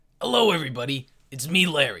Hello, everybody. It's me,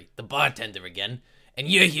 Larry, the bartender again, and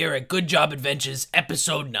you're here at Good Job Adventures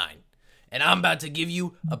Episode 9. And I'm about to give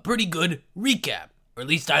you a pretty good recap, or at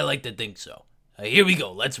least I like to think so. Here we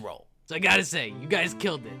go, let's roll. So I gotta say, you guys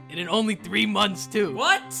killed it, and in only 3 months, too.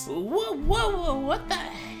 What? Whoa, what the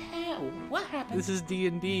hell? What happened? This is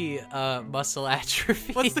D&D, muscle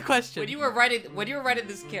atrophy. What's the question? When you were writing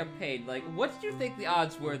this campaign, like, what did you think the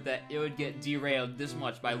odds were that it would get derailed this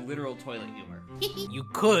much by literal toilet humor? You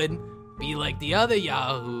could be like the other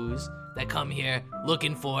yahoos that come here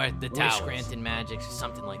looking for the towers. Scranton Magics or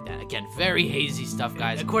something like that. Again, very hazy stuff,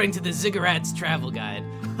 guys. According to the Ziggurat's travel guide,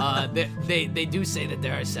 they do say that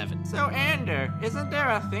there are 7. So, Ander, isn't there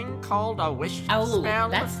a thing called a wish Oh, spell?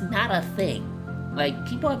 that's not a thing. Like,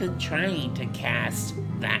 people have been trying to cast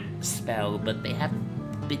that spell, but they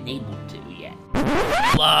haven't been able to yet.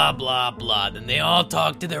 Blah, blah, blah. Then they all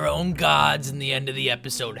talk to their own gods, and the end of the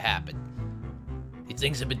episode happened. These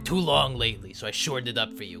things have been too long lately, so I shortened it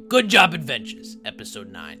up for you. Good Job Adventures, Episode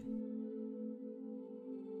 9.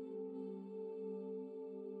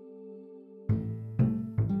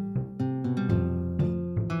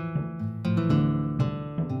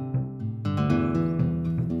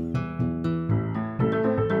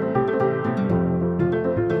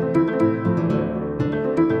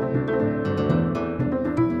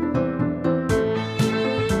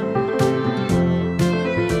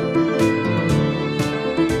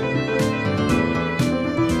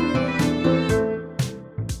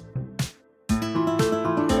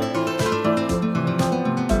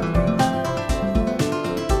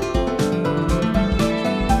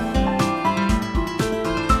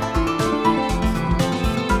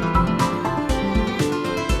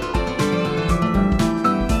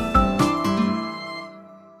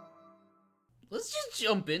 Let's just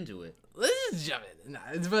jump into it. Let's just jump in. Nah,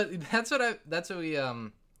 but that's what we are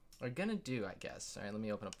gonna do, I guess. All right, let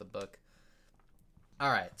me open up the book. All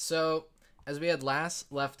right, so as we had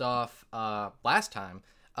left off last time,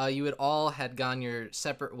 you had gone your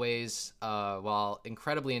separate ways while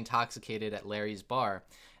incredibly intoxicated at Larry's bar,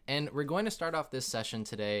 and we're going to start off this session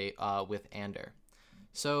today with Ander.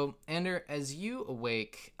 So, Ander, as you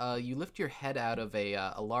awake, you lift your head out of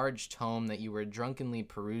a large tome that you were drunkenly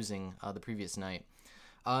perusing the previous night,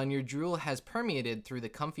 and your drool has permeated through the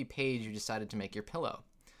comfy page you decided to make your pillow.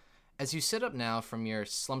 As you sit up now from your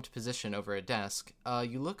slumped position over a desk,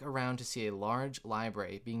 you look around to see a large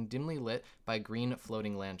library being dimly lit by green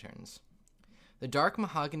floating lanterns. The dark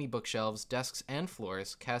mahogany bookshelves, desks, and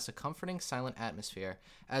floors cast a comforting, silent atmosphere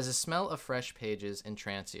as the smell of fresh pages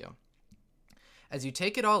entrance you. As you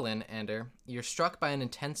take it all in, Ander, you're struck by an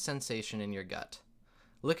intense sensation in your gut.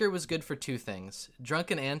 Liquor was good for 2 things,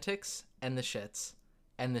 drunken antics and the shits.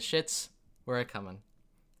 And the shits were a-comin'.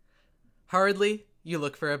 Hurriedly, you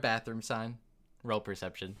look for a bathroom sign. Roll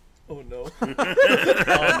perception. Oh no. Oh no.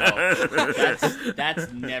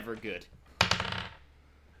 That's never good.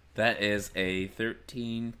 That is a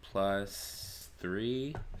 13 plus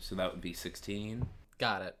 3, so that would be 16.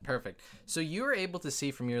 Got it. Perfect. So you were able to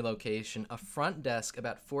see from your location a front desk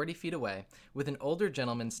about 40 feet away with an older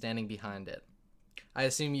gentleman standing behind it. I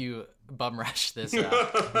assume you bum rushed this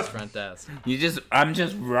front desk. I'm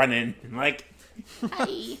just running. Like,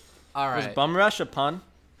 Hi. All Was right. bum rush a pun?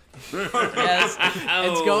 Yes.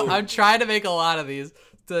 I'm trying to make a lot of these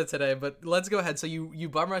today, but let's go ahead. So you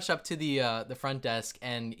bum rush up to the front desk,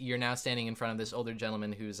 and you're now standing in front of this older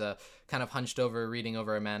gentleman who's kind of hunched over, reading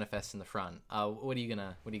over a manifest in the front. What are you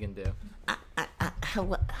gonna do?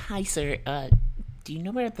 Hi, sir. Do you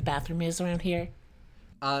know where the bathroom is around here?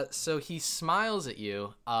 So he smiles at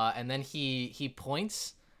you, and then he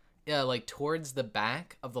points like towards the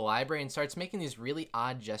back of the library and starts making these really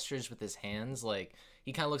odd gestures with his hands. Like,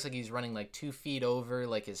 he kind of looks like he's running like 2 feet over,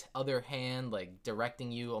 like his other hand, like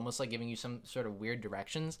directing you, almost like giving you some sort of weird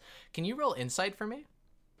directions. Can you roll insight for me?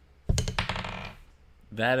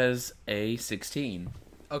 that is a 16.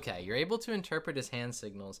 Okay, you're able to interpret his hand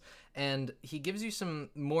signals, and he gives you some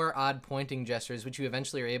more odd pointing gestures, which you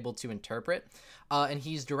eventually are able to interpret, and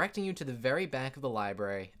he's directing you to the very back of the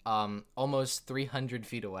library, almost 300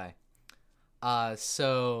 feet away.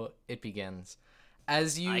 So it begins.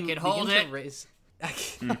 As you I can begin hold to it. raise...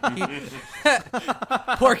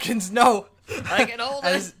 Porkins, no! I can hold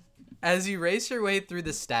it. As you race your way through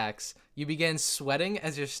the stacks, you begin sweating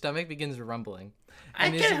as your stomach begins rumbling.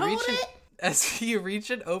 And as you reach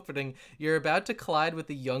an opening, you're about to collide with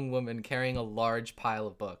a young woman carrying a large pile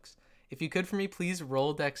of books. If you could for me, please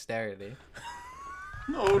roll dexterity.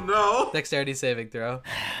 Oh no! Dexterity saving throw.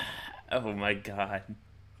 Oh my god.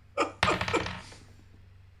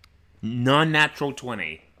 Non-natural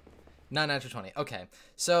 20. Non-natural 20. Okay.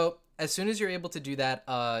 So as soon as you're able to do that,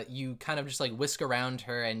 you kind of just like whisk around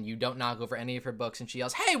her and you don't knock over any of her books, and she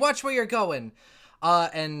yells, "Hey, watch where you're going!"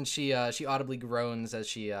 And she audibly groans as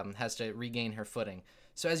she has to regain her footing.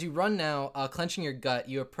 So as you run now, clenching your gut,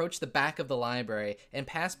 you approach the back of the library and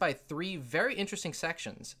pass by 3 very interesting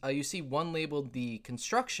sections. You see one labeled the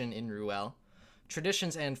Construction in Ruel,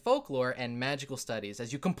 Traditions and Folklore, and Magical Studies,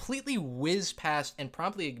 as you completely whiz past and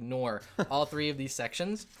promptly ignore all 3 of these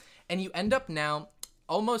sections. And you end up now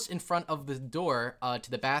almost in front of the door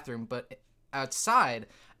to the bathroom, but outside,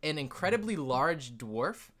 an incredibly large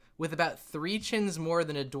dwarf with about 3 chins more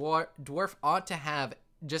than a dwarf ought to have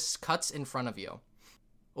just cuts in front of you.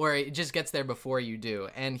 Or it just gets there before you do,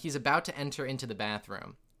 and he's about to enter into the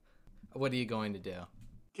bathroom. What are you going to do?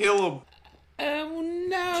 Kill him. Oh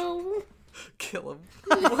no! Kill him.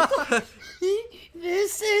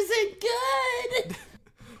 This isn't good!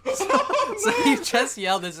 So you just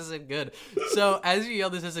yell, "This isn't good." So as you yell,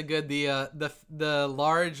 "This isn't good," the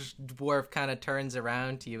large dwarf kind of turns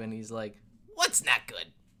around to you, and he's like, "What's not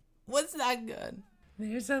good? What's not good?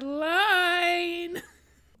 There's a line!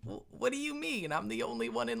 What do you mean? I'm the only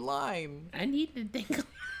one in line. I need to think.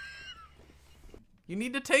 You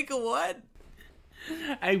need to take a what?"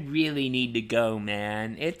 I really need to go,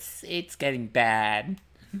 man. It's getting bad.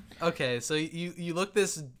 Okay, so you look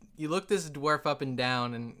this dwarf up and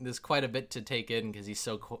down, and there's quite a bit to take in because he's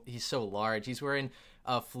so large. He's wearing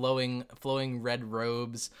flowing red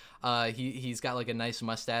robes. He's got like a nice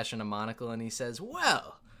mustache and a monocle, and he says,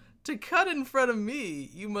 "Well, to cut in front of me,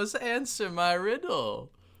 you must answer my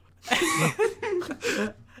riddle."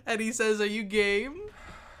 And he says, "Are you game?"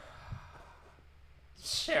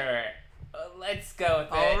 Sure. Let's go with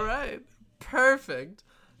it. All right, perfect.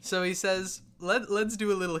 So he says, let's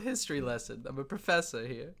do a little history lesson. I'm a professor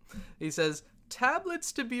here. He says,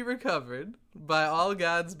 "Tablets to be recovered, by all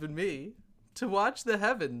gods but me, to watch the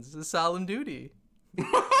heavens, a solemn duty.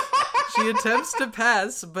 She attempts to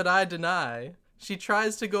pass, but I deny. She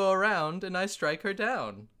tries to go around, and I strike her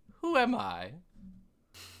down. Who am I?"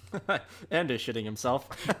 Ander shitting himself.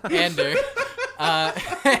 Ander.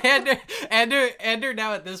 Ander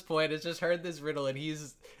now at this point has just heard this riddle, and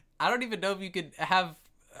I don't even know if you could have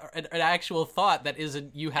an actual thought that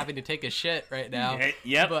isn't you having to take a shit right now.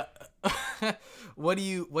 Yep. But what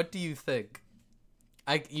do you think?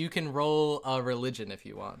 You can roll a religion if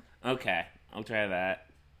you want. Okay, I'll try that.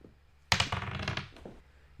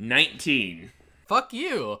 19. Fuck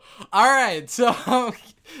you. All right, so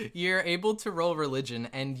you're able to roll religion,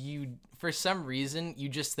 and you, for some reason, you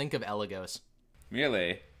just think of Elagos.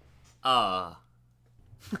 Really?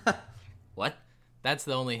 What? That's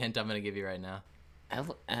the only hint I'm going to give you right now.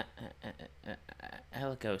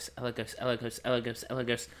 Elagos.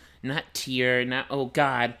 Not Tyr, not, oh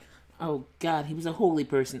god, he was a holy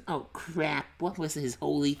person. Oh crap, what was his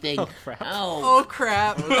holy thing? Oh crap. Oh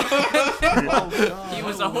crap. He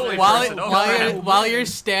was a holy person. While you're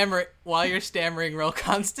stammering, roll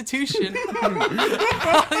Constitution.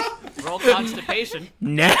 Roll constipation.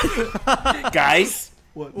 Guys,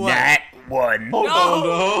 What? Nat 1.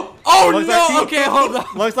 Oh Oh Looks no! like he- Okay, hold on.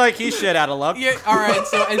 Looks like he's shit out of luck. Yeah, all right.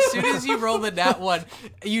 So as soon as you roll the nat 1,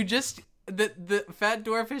 you just the fat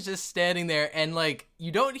dwarf is just standing there, and like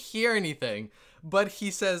you don't hear anything, but he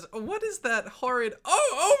says, "What is that horrid?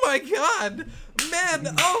 Oh my god,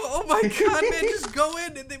 man! Oh my god, man! Just go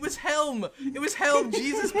in. It was Helm.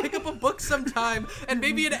 Jesus, pick up a book sometime, and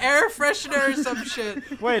maybe an air freshener or some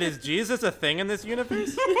shit." Wait, is Jesus a thing in this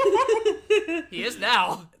universe? He is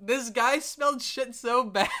now. This guy smelled shit so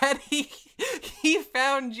bad he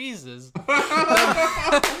found Jesus.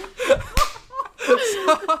 Only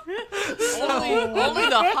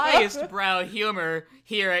the highest brow humor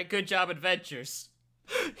here at Good Job Adventures.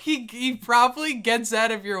 He probably gets out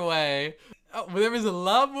of your way. Oh, there was a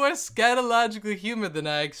lot more scatological humor than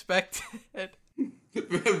I expected. no.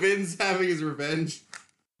 Vin's having his revenge.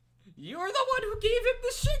 You're the one who gave him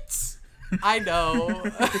the shits. I know.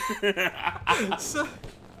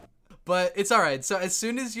 But it's all right. So as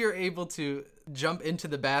soon as you're able to jump into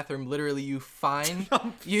the bathroom, literally you find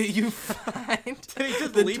you find Did he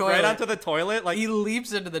just the leap toilet. right onto the toilet? Like He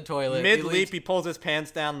leaps into the toilet. mid-leap, he pulls his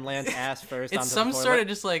pants down and lands ass first onto It's some the toilet. sort of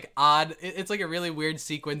just like odd. It's like a really weird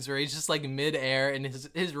sequence where he's just like mid-air and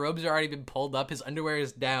his robes are already been pulled up, his underwear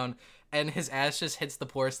is down, and his ass just hits the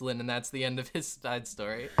porcelain, and that's the end of his side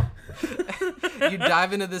story. You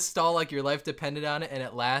dive into this stall like your life depended on it, and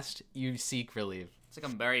at last you seek relief. It's like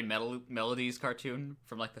a Merry Melodies cartoon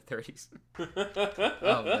from like the 30s.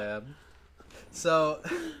 Oh man. So,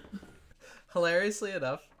 hilariously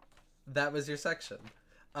enough, that was your section.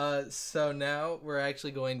 So now we're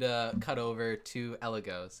actually going to cut over to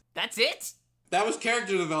Elagos. That's it? That was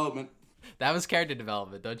character development. That was character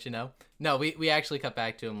development, don't you know? No, we actually cut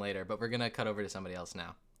back to him later, but we're gonna cut over to somebody else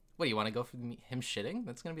now. What, do you want to go for him shitting?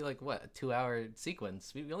 That's gonna be like, what, a 2-hour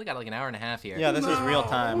sequence? We only got like an hour and a half here. Yeah, this is real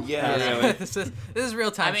time. Yeah, really. this is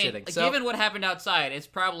real time I mean, shitting. So, given what happened outside, it's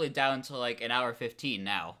probably down to like an hour 15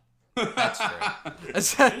 now. that's true.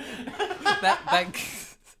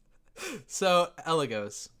 So,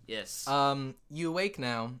 Elagos, Yes. you awake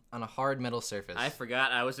now on a hard metal surface. I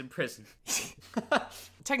forgot I was in prison.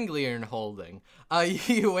 Technically, you're in holding.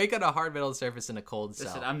 You awake on a hard metal surface in a cold cell.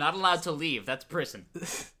 Listen, I'm not allowed to leave. That's prison.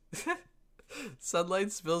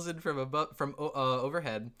 Sunlight spills in from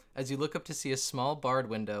overhead as you look up to see a small barred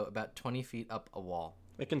window about 20 feet up a wall.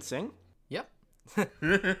 It can sing? Yep.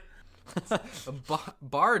 A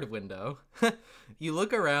barred window. You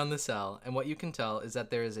look around the cell, and what you can tell is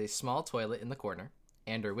that there is a small toilet in the corner.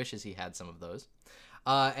 Andrew wishes he had some of those.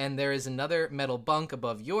 And there is another metal bunk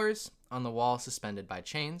above yours on the wall suspended by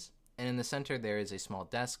chains. And in the center, there is a small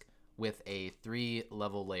desk with a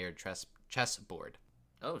 3-level layered chessboard.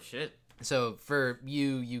 Oh, shit. So for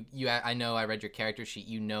you, I know I read your character sheet.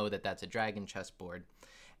 You know that that's a dragon chessboard.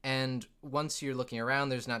 And once you're looking around,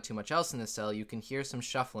 there's not too much else in the cell. You can hear some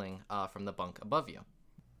shuffling from the bunk above you.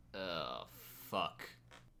 Oh, fuck.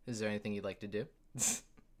 Is there anything you'd like to do?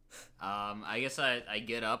 I guess I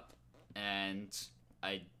get up and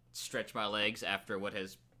I stretch my legs after what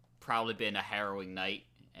has probably been a harrowing night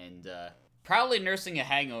and probably nursing a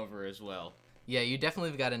hangover as well. Yeah, you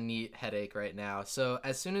definitely have got a neat headache right now. So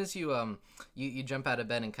as soon as you you jump out of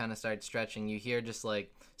bed and kind of start stretching, you hear just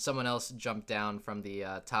like someone else jump down from the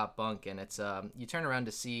top bunk, and it's you turn around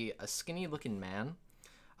to see a skinny-looking man.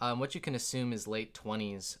 What you can assume is late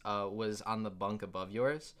 20s was on the bunk above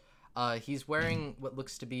yours. He's wearing what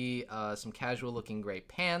looks to be some casual-looking gray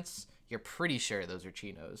pants. You're pretty sure those are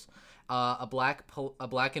chinos. A black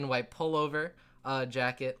and white pullover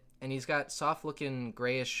jacket. And he's got soft-looking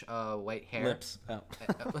grayish white hair. Lips. Oh.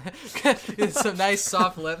 Some nice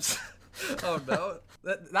soft lips. Oh no,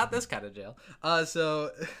 not this kind of jail.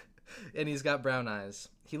 And he's got brown eyes.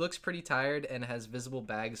 He looks pretty tired and has visible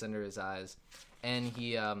bags under his eyes. And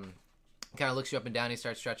he kind of looks you up and down. He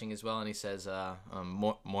starts stretching as well, and he says,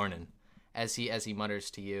 "Morning," as he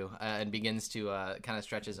mutters to you and begins to kind of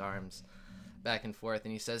stretch his arms back and forth.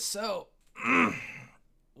 And he says, "So,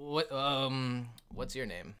 what's your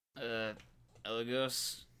name?"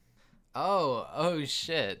 Elagos. Oh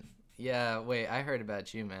shit. Yeah, wait, I heard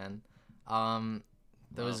about you, man.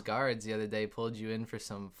 Those guards the other day pulled you in for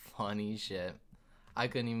some funny shit. I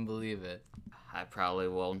couldn't even believe it. I probably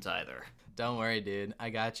won't either. Don't worry, dude. I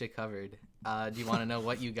got you covered. Do you want to know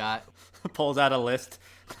what you got? Pulls out a list.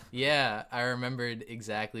 Yeah, I remembered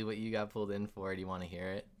exactly what you got pulled in for. Do you want to hear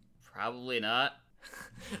it? Probably not.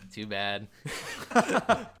 Too bad.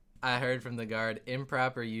 I heard from the guard,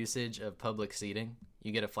 improper usage of public seating.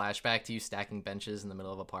 You get a flashback to you stacking benches in the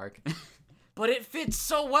middle of a park. But it fits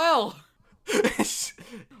so well!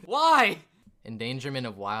 Why? Endangerment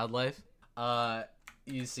of wildlife.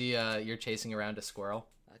 You see you're chasing around a squirrel.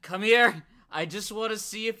 Come here. I just want to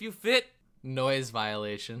see if you fit. Noise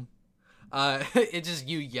violation. It's just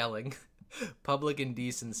you yelling. Public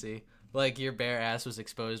indecency. Like your bare ass was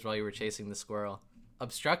exposed while you were chasing the squirrel.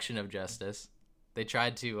 Obstruction of justice. They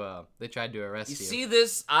tried to arrest you. You see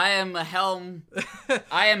this? I am a helm.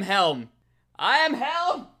 I am helm. I am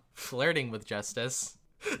helm! Flirting with justice.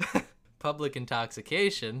 Public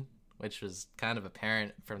intoxication, which was kind of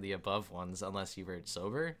apparent from the above ones, unless you were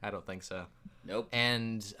sober. I don't think so. Nope.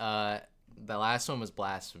 And the last one was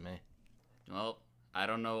blasphemy. Well, I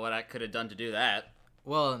don't know what I could have done to do that.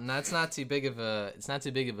 Well, that's not too big of a. It's not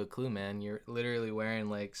too big of a clue, man. You're literally wearing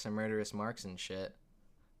like some murderous marks and shit.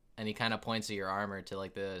 And he kind of points at your armor to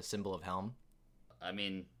like the symbol of Helm. I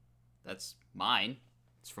mean, that's mine.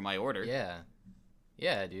 It's for my order.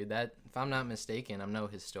 Yeah, dude. That, if I'm not mistaken, I'm no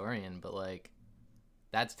historian, but like,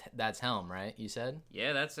 that's Helm, right? You said?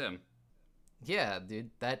 Yeah, that's him. Yeah,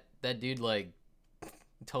 dude. That dude like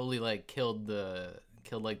totally like killed the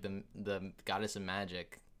goddess of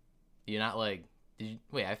magic. You not like?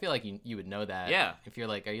 Wait, I feel like you would know that. Yeah. If you're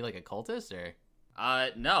like, are you like a cultist or?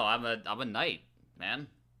 No, I'm a knight, man.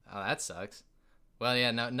 Oh, that sucks. Well,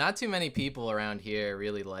 yeah, no, not too many people around here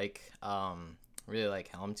really like Helm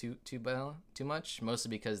too much. Mostly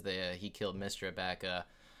because he killed Mystra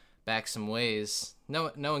back some ways.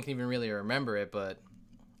 No one can even really remember it, but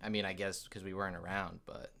I mean, I guess because we weren't around.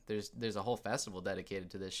 But there's a whole festival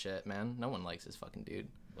dedicated to this shit, man. No one likes this fucking dude.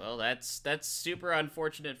 Well, that's super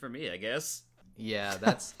unfortunate for me, I guess. Yeah,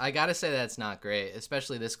 I gotta say that's not great,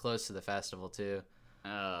 especially this close to the festival too.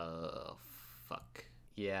 Oh, fuck.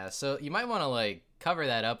 Yeah, so you might want to like cover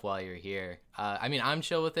that up while you're here. I mean, I'm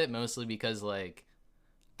chill with it mostly because, like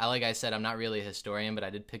I said, I'm not really a historian, but I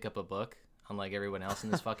did pick up a book, unlike everyone else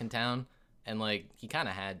in this fucking town, and like he kind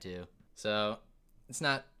of had to. So it's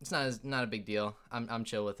not a big deal. I'm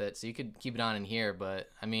chill with it. So you could keep it on in here, but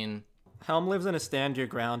I mean, Helm lives in a stand your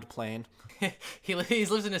ground plane. he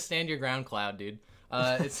lives in a stand your ground cloud, dude.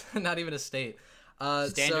 It's not even a state.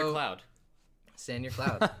 Stand your cloud. Stand your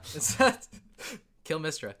cloud. It's kill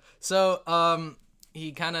Mistra. So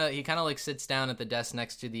he kind of like sits down at the desk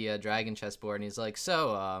next to the dragon chessboard, and he's like,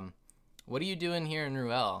 so what are you doing here in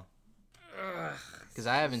Ruel? Because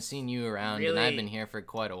I haven't seen you around, and I've been here for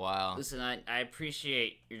quite a while. Listen, I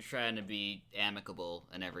appreciate you're trying to be amicable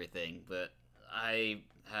and everything, but I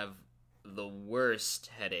have the worst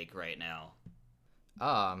headache right now.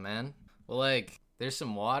 Oh, man. Well, like, there's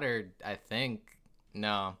some water, I think.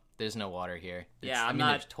 No, there's no water here.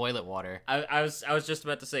 There's toilet water. I was just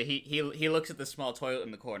about to say, he looks at the small toilet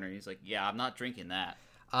in the corner, and he's like, yeah, I'm not drinking that.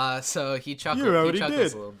 So he chuckles. You already he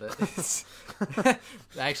chuckles did. a little bit.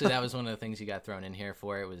 Actually, that was one of the things you got thrown in here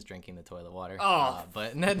for. It was drinking the toilet water. Oh.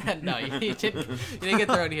 But no, you didn't get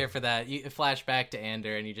thrown here for that. You flash back to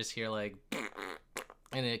Ander, and you just hear like,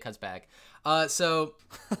 and it cuts back. So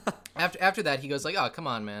after that, he goes like, "Oh, come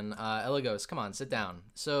on, man, Elagos, come on, sit down."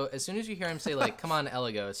 So as soon as you hear him say like, "Come on,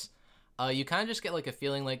 Elagos," you kind of just get like a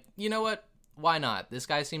feeling like, you know what? Why not? This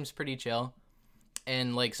guy seems pretty chill.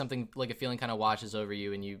 And like something like a feeling kind of washes over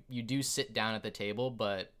you, and you do sit down at the table,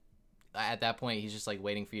 but at that point he's just like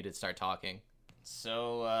waiting for you to start talking.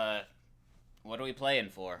 So what are we playing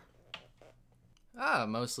for?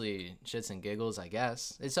 Mostly shits and giggles, I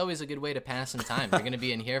guess. It's always a good way to pass some time. You're gonna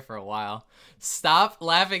be in here for a while. Stop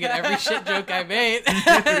laughing at every shit joke I made.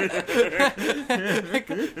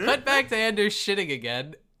 Cut back to Anders shitting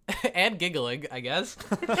again and giggling, I guess.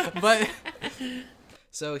 But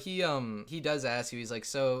so he does ask you. He's like,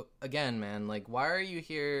 so again, man, like, why are you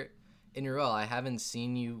here in Ruel? I haven't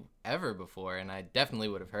seen you ever before, and I definitely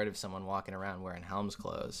would have heard of someone walking around wearing Helm's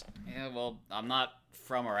clothes. Yeah, well, I'm not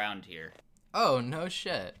from around here. Oh, no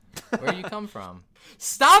shit. Where do you come from?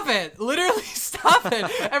 Stop it! Literally stop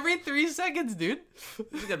it! Every 3 seconds, dude.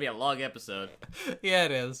 This is gonna be a long episode. Yeah,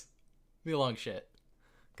 it is. Be a long shit.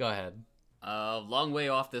 Go ahead. Long way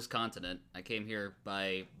off this continent. I came here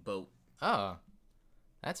by boat. Oh,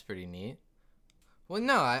 that's pretty neat. Well,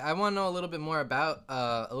 no, I want to know a little bit more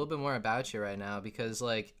about you right now, because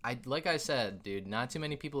like I said, dude, not too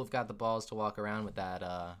many people have got the balls to walk around with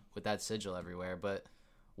that sigil everywhere. But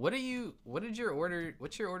what's your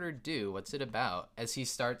order do? What's it about? As he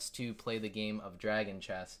starts to play the game of dragon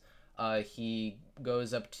chess, he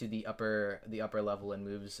goes up to the upper level and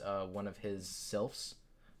moves one of his sylphs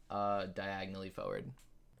diagonally forward.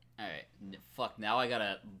 All right, fuck. Now I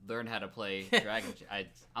gotta learn how to play Dragon.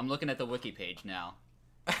 I'm looking at the wiki page now.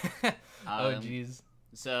 Oh jeez.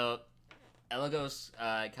 So, Elagos,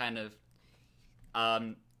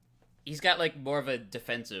 he's got like more of a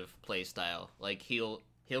defensive play style. Like he'll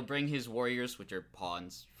bring his warriors, which are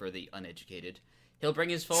pawns for the uneducated. He'll bring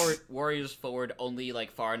his warriors forward only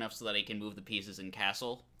like far enough so that he can move the pieces in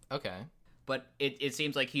castle. Okay. But it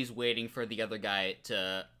seems like he's waiting for the other guy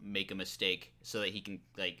to make a mistake so that he can,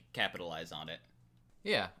 like, capitalize on it.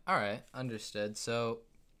 Yeah, alright, understood. So,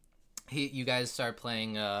 you guys start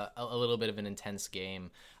playing a little bit of an intense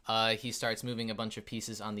game. He starts moving a bunch of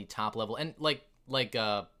pieces on the top level. And, like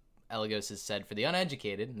Elagos has said, for the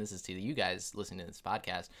uneducated, and this is to you guys listening to this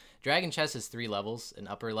podcast, Dragon Chess has 3 levels: an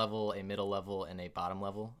upper level, a middle level, and a bottom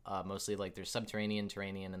level. Mostly, like, there's subterranean,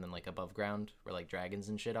 terranean, and then, like, above ground, where, like, dragons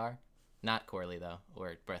and shit are. Not Corley, though,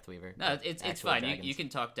 or Breathweaver. No, it's fine. You can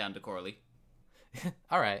talk down to Corley.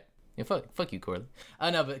 All right. Yeah, fuck you, Corley.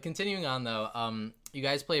 No, but continuing on, though, you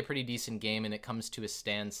guys play a pretty decent game, and it comes to a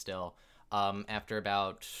standstill after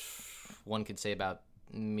about, one could say about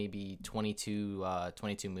maybe 22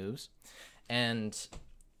 moves. And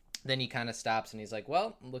then he kind of stops, and he's like,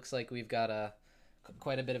 well, looks like we've got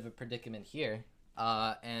quite a bit of a predicament here.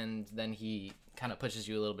 And then he kind of pushes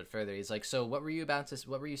you a little bit further. He's like, so what were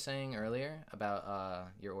you saying earlier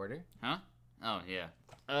about your order? Huh? Oh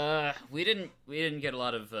yeah. We didn't get a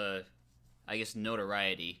lot of I guess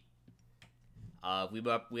notoriety. We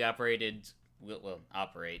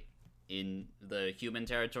operate in the human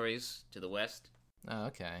territories to the west. Oh,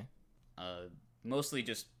 okay. Mostly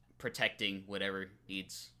just protecting whatever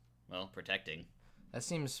needs, well, protecting. That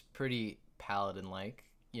seems pretty paladin-like,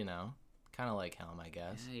 you know. Kind of like Helm, I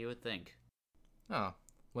guess. Yeah, you would think. Oh,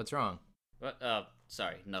 what's wrong? What?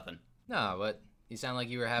 Sorry, nothing. No, what? You sound like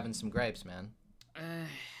you were having some gripes, man.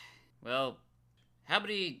 Well, how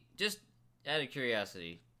many? Just out of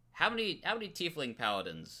curiosity, how many tiefling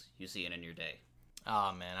paladins you seen in your day?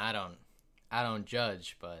 Oh man, I don't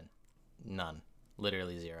judge, but none.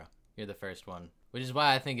 Literally zero. You're the first one, which is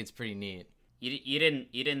why I think it's pretty neat. You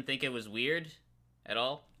didn't think it was weird at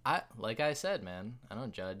all? Like I said, man, I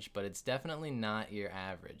don't judge, but it's definitely not your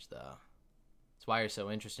average though. That's why you're so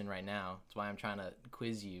interested right now. That's why I'm trying to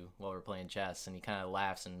quiz you while we're playing chess. And he kind of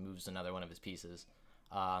laughs and moves another one of his pieces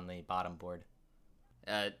on the bottom board.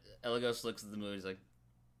 Elagos looks at the move. He's like,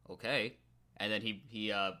 okay, and then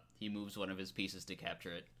he moves one of his pieces to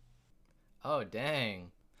capture it. Oh dang!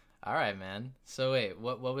 All right, man. So wait,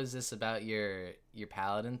 what was this about your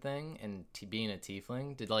paladin thing and being a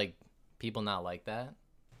tiefling? Did like people not like that?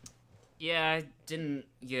 Yeah, I didn't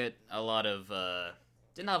have a lot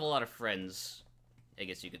of friends, I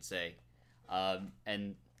guess you could say.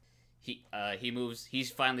 And he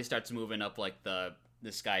finally starts moving up like the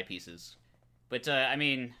sky pieces. But I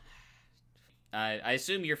mean, I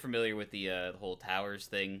assume you're familiar with the whole towers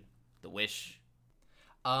thing, the wish.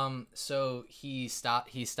 So he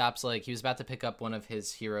stops like he was about to pick up one of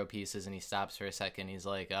his hero pieces and he stops for a second. He's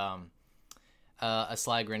like, a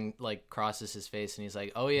sly grin like crosses his face and he's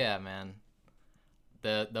like, oh yeah, man.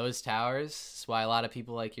 Those towers, that's why a lot of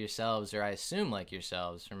people like yourselves, or I assume like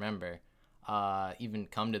yourselves, remember, even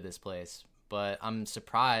come to this place. But I'm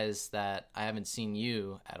surprised that I haven't seen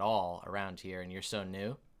you at all around here, and you're so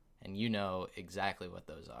new, and you know exactly what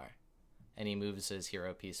those are. And he moves his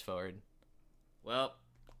hero piece forward. Well,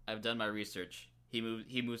 I've done my research. He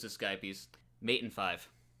moves his sky piece. Mate in 5.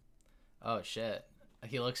 Oh shit.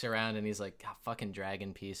 He looks around and he's like, God, fucking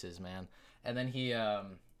dragon pieces, man. And then he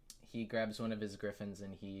grabs one of his griffins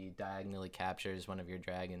and he diagonally captures one of your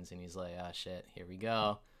dragons and he's like, oh shit, here we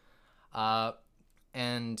go.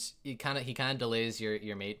 And he kind of delays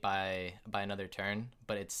your mate by another turn,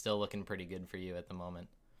 but it's still looking pretty good for you at the moment.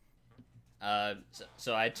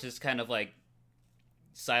 So I just kind of like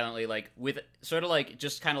silently, like with sort of like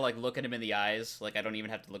just kind of like look at him in the eyes, like I don't even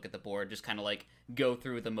have to look at the board, just kind of like go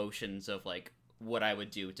through the motions of like what I would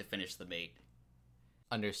do to finish the mate.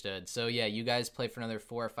 Understood. So yeah, you guys play for another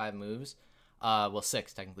 4 or 5 moves. Well,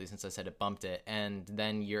 6 technically, since I said it bumped it, and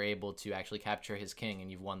then you're able to actually capture his king,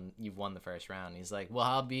 and you've won the first round. He's like, well,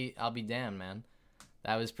 I'll be damned, man.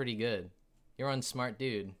 That was pretty good. You're one smart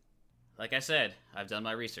dude. Like I said, I've done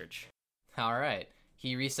my research. All right.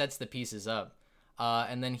 He resets the pieces up,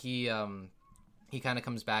 and then he kind of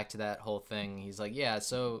comes back to that whole thing. He's like, yeah.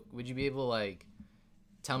 So would you be able to like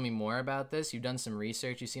tell me more about this? You've done some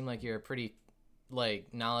research. You seem like you're a pretty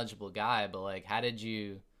like knowledgeable guy, but like how'd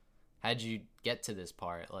you get to this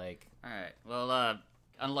part? Like, all right, well,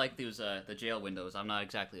 unlike those the jail windows, I'm not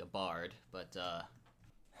exactly a bard, but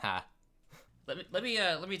let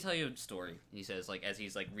me tell you a story. He says, like, as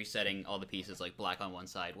he's like resetting all the pieces, like black on one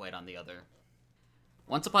side, white on the other.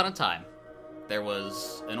 Once upon a time, there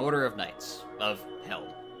was an order of knights of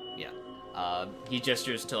hell. Yeah. He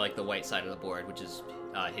gestures to like the white side of the board, which is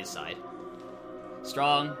his side.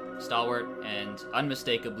 Strong, stalwart, and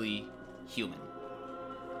unmistakably human.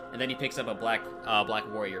 And then he picks up a black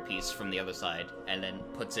warrior piece from the other side, and then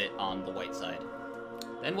puts it on the white side.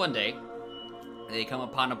 Then one day, they come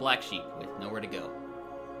upon a black sheep with nowhere to go.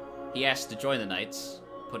 He asks to join the knights,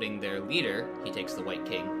 putting their leader, he takes the white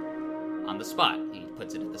king, on the spot. He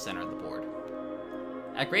puts it at the center of the board.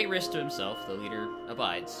 At great risk to himself, the leader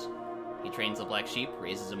abides. He trains the black sheep,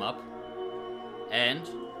 raises him up, and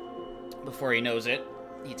before he knows it,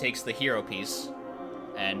 he takes the hero piece,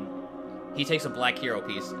 and he takes a black hero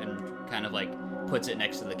piece and kind of like puts it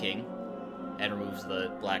next to the king and removes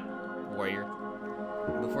the black warrior.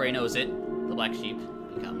 Before he knows it, the black sheep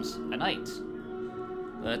becomes a knight.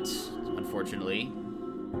 But unfortunately,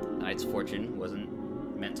 the knight's fortune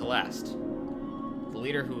wasn't meant to last. The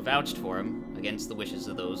leader who vouched for him, against the wishes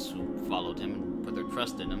of those who followed him and put their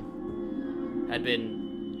trust in him, had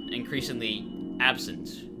been increasingly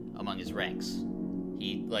absent among his ranks.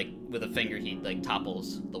 He, like, with a finger, he, like,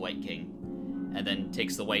 topples the White King, and then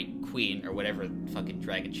takes the White Queen, or whatever fucking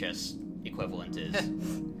Dragon Chess equivalent is,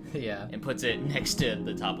 yeah, and puts it next to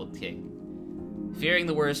the toppled king. Fearing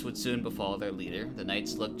the worst would soon befall their leader, the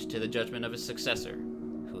knights looked to the judgment of his successor,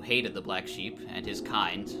 who hated the Black Sheep and his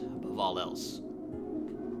kind above all else.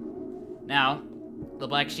 Now, the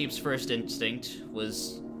Black Sheep's first instinct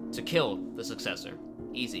was to kill the successor.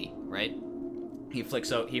 Easy, right? He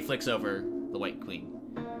flicks over the White Queen,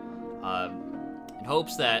 in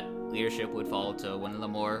hopes that leadership would fall to one of the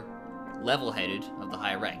more level-headed of the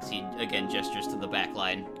high ranks. He again gestures to the back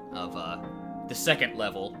line of the second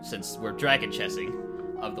level, since we're dragon chessing,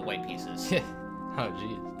 of the white pieces. Oh,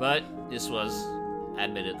 jeez. But this was,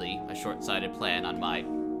 admittedly, a short-sighted plan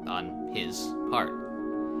on his part.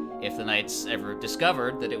 If the knights ever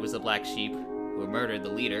discovered that it was the Black Sheep, who murdered the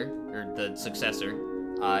leader, or the successor,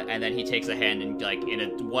 and then he takes a hand and, like, in a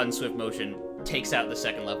one swift motion, takes out the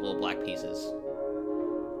second level of black pieces.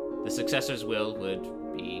 The successor's will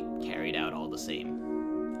would be carried out all the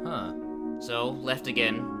same. Huh. So, left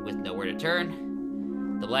again with nowhere to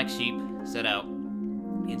turn, the black sheep set out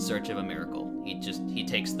in search of a miracle. He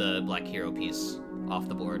takes the black hero piece off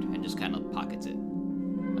the board and just kind of pockets it.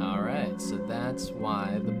 Alright, so that's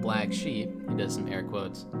why the black sheep, he does some air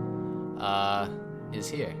quotes, is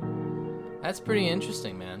here. That's pretty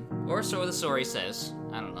interesting, man. Or so the story says.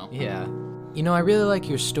 I don't know. Yeah. You know, I really like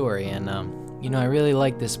your story, and, I really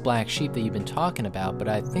like this black sheep that you've been talking about, but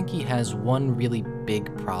I think he has one really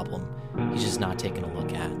big problem he's just not taking a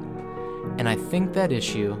look at. And I think that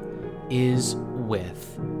issue is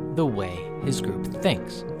with the way his group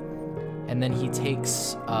thinks. And then he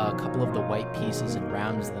takes a couple of the white pieces and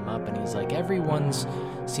rounds them up, and he's like, everyone's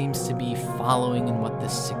seems to be following in what the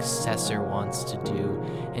successor wants to do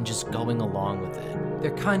and just going along with it.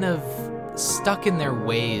 They're kind of stuck in their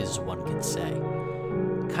ways, one could say.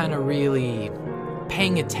 Kind of really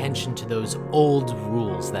paying attention to those old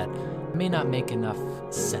rules that may not make enough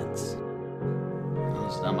sense.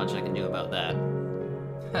 There's not much I can do about that.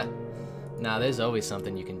 Nah, there's always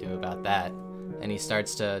something you can do about that. And he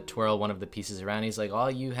starts to twirl one of the pieces around. He's like, all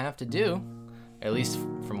you have to do, at least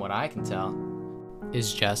from what I can tell,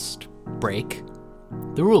 is just break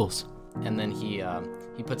the rules. And then he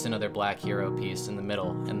puts another black hero piece in the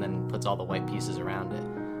middle and then puts all the white pieces around it.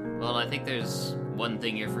 Well, I think there's one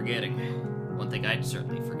thing you're forgetting. One thing I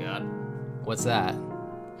certainly forgot. What's that?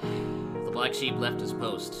 The black sheep left his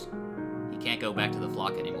post. He can't go back to the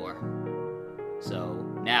flock anymore. So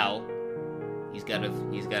now he's got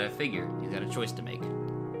a figure. He's got a choice to make.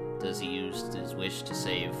 Does he use his wish to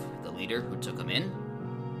save the leader who took him in,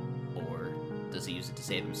 or does he use it to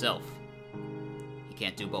save himself? He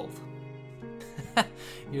can't do both.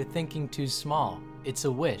 You're thinking too small. It's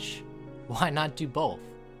a wish. Why not do both?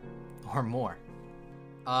 Or more?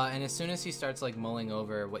 And as soon as he starts like mulling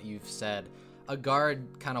over what you've said, a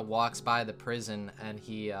guard kind of walks by the prison and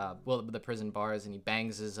the prison bars, and he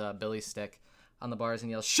bangs his billy stick on the bars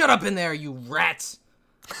and yells, "Shut up in there, you rats!"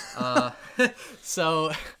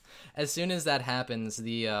 So as soon as that happens,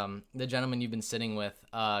 the gentleman you've been sitting with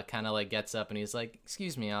kind of like gets up and he's like,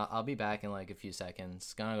 "Excuse me, I'll be back in like a few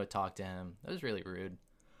seconds. Gonna go talk to him." That was really rude.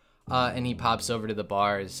 And he pops over to the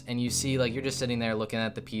bars, and you see like you're just sitting there looking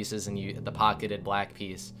at the pieces and the pocketed black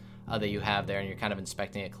piece that you have there, and you're kind of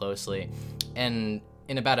inspecting it closely. And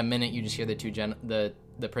in about a minute, you just hear the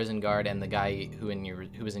prison guard and the guy who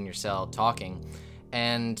was in your cell talking,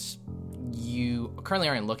 and you currently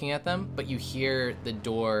aren't looking at them, but you hear the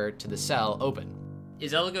door to the cell open.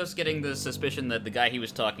 Is Elagos getting the suspicion that the guy he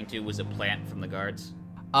was talking to was a plant from the guards?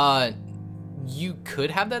 You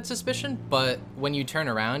could have that suspicion, but when you turn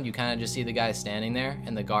around, you kind of just see the guy standing there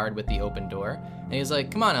and the guard with the open door, and he's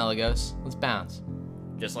like, "Come on, Elagos, let's bounce."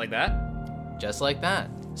 Just like that? Just like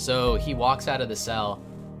that. So he walks out of the cell,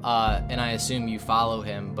 and I assume you follow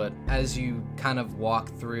him, but as you kind of walk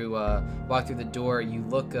through the door, you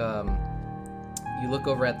look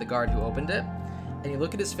over at the guard who opened it, and you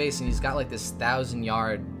look at his face, and he's got like this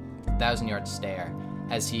 1,000-yard stare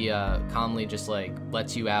as he calmly just like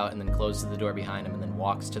lets you out and then closes the door behind him and then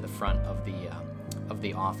walks to the front of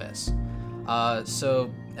the office.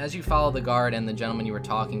 So as you follow the guard and the gentleman you were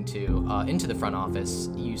talking to into the front office,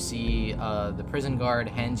 you see the prison guard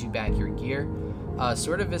hands you back your gear,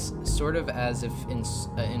 sort of as if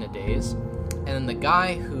in a daze. And then the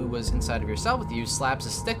guy who was inside of your cell with you slaps a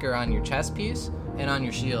sticker on your chest piece and on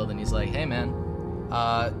your shield, and he's like, "Hey man,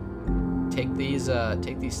 take these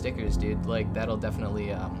stickers, dude. Like that'll definitely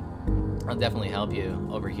help you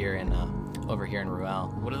over here in Ruel."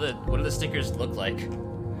 What do the stickers look like?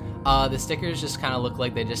 The stickers just kind of look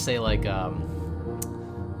like they just say like,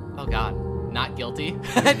 oh god, not guilty.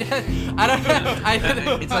 I don't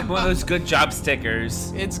know. It's like one of those good job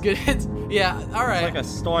stickers. It's good. Yeah. All right. Like a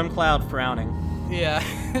storm cloud frowning. Yeah.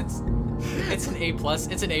 It's an A+.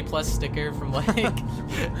 It's an A+ sticker from like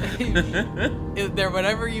they're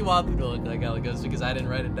whatever you want them to look like, Elagos, because I didn't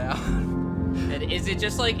write it down. And is it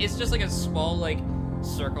just like a small like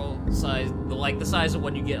circle size, like the size of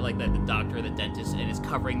what you get like the doctor or the dentist, and it's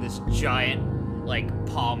covering this giant like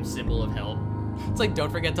palm symbol of hell? It's like,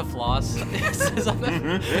 "Don't forget to floss." It says on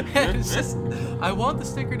and it's just, I want the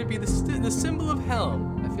sticker to be the symbol of hell.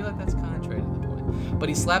 I feel like that's contrary to the point. But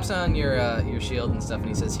he slaps on your shield and stuff, and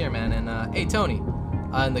he says, "Here, man," and "Hey, Tony."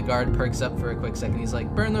 And the guard perks up for a quick second. He's like,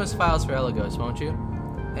 "Burn those files for Elagos, won't you?"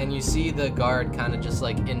 And you see the guard kind of just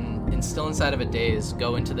like still inside of a daze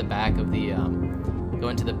go into the back of the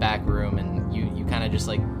back room, and you kind of just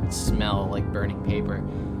like smell like burning paper.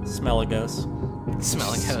 Smell a ghost. Smell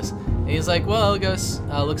like ghost. And he's like, well, Ghost,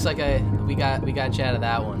 looks like we got you out of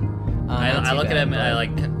that one. Not I too look at bad, him and I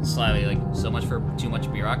but- like slyly like, so much for too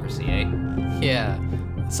much bureaucracy, eh? Yeah,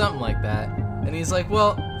 something like that. And he's like,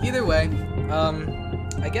 well, either way,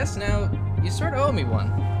 I guess now you sort of owe me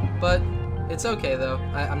one, but it's okay though.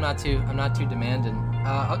 I'm not too demanding.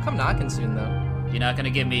 I'll come knocking soon though. You're not gonna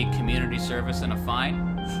give me community service and a fine?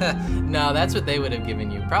 No, that's what they would have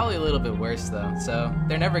given you. Probably a little bit worse though. So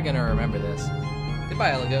they're never gonna remember this.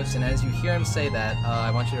 Goodbye, Elagos. And as you hear him say that,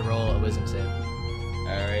 I want you to roll a wisdom save.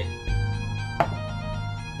 Alright.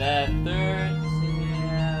 The third...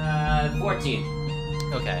 14.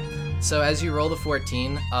 Okay. So as you roll the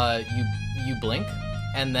 14, you blink,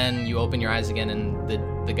 and then you open your eyes again, and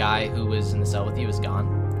the guy who was in the cell with you is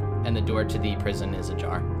gone, and the door to the prison is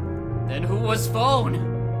ajar. Then who was phone?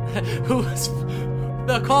 Who was?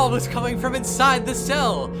 The call was coming from inside the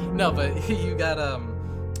cell. No, but you got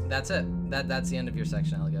That's it. That's the end of your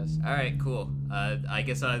section, Elagos. Alright, cool. I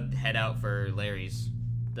guess I'll head out for Larry's.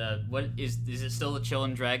 What is it still the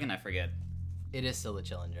Chillin' Dragon? I forget. It is still the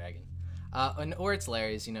Chillin' Dragon. Or it's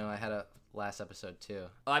Larry's. You know, I had a last episode too.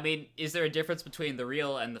 I mean, is there a difference between the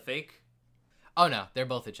real and the fake? Oh no, they're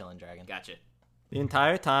both the Chillin' Dragon. Gotcha. The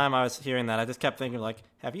entire time I was hearing that, I just kept thinking, like,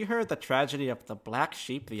 have you heard the tragedy of the Black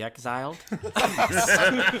Sheep, the Exiled? Shut the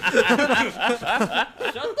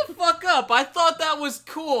fuck up! I thought that was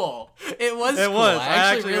cool! It was. It cool. was. I I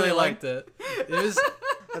actually actually really really liked it. It was.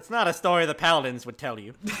 That's not a story the Paladins would tell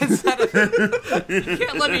you. You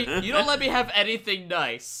don't let me have anything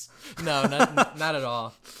nice. No, not at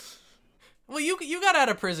all. Well, you got out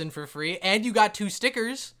of prison for free, and you got 2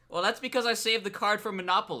 stickers. Well, that's because I saved the card from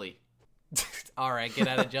Monopoly. All right, get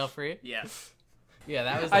out of jail free. Yeah. Yeah,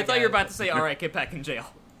 that was. I thought you were about to say, alright, get back in jail.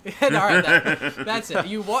 All right, that's it.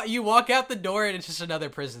 You walk out the door, and it's just another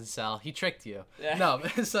prison cell. He tricked you. Yeah. No,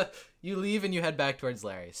 so you leave and you head back towards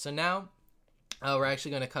Larry. So now, we're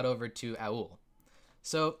actually going to cut over to Aul.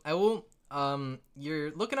 So Aul,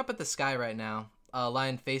 you're looking up at the sky right now,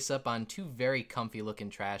 lying face up on 2 very comfy-looking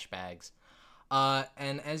trash bags.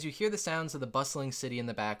 And as you hear the sounds of the bustling city in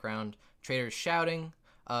the background, traders shouting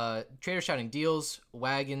deals,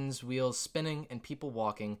 wagons, wheels spinning, and people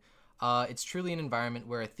walking, it's truly an environment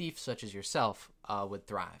where a thief such as yourself would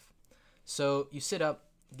thrive. So you sit up,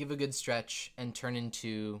 give a good stretch, and turn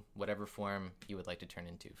into whatever form you would like to turn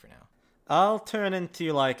into for now. I'll turn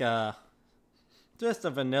into, like, just a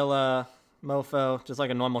vanilla mofo, just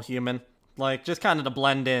like a normal human. Like, just kind of to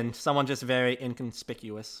blend in. Someone just very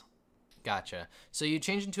inconspicuous. Gotcha. So you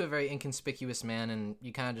change into a very inconspicuous man, and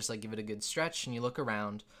you kind of just like give it a good stretch, and you look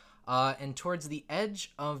around. And towards the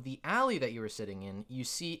edge of the alley that you were sitting in, you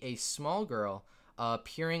see a small girl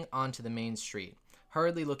peering onto the main street,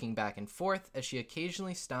 hurriedly looking back and forth as she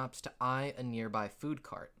occasionally stops to eye a nearby food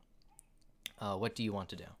cart. What do you want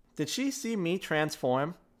to do? Did she see me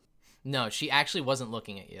transform? No, she actually wasn't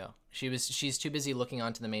looking at you. She's too busy looking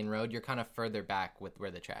onto the main road. You're kind of further back with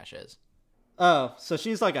where the trash is. Oh, so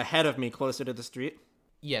she's like ahead of me, closer to the street?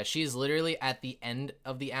 Yeah, she's literally at the end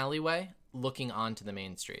of the alleyway, looking onto the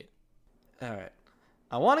main street. Alright.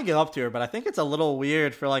 I want to get up to her, but I think it's a little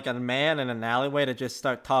weird for like a man in an alleyway to just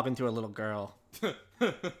start talking to a little girl.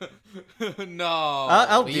 No.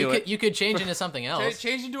 I'll Well, do it. you could change into something else.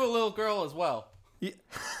 Change into a little girl as well.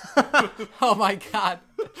 Oh my god.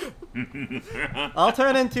 I'll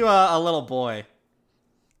turn into a little boy.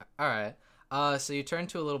 All right. So you turn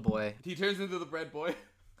to a little boy, He turns into the bread boy.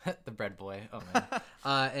 the bread boy. Oh man.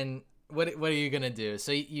 And what are you gonna do?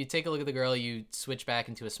 So you take a look at the girl, you switch back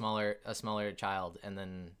into a smaller child, and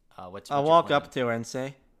then what's I'll your walk plan? up to her and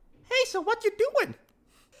say, "Hey, so what you doing?"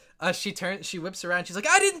 She whips around. She's like,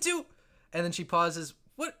 I didn't do. And then she pauses.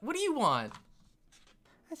 What do you want?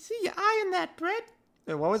 I see you eyeing that bread.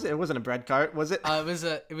 What was it? It wasn't a bread cart, was it?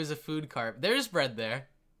 It was a food cart. There's bread there.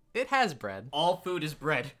 It has bread. All food is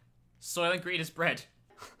bread. Soylent Green is bread.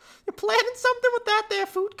 You're planning something with that there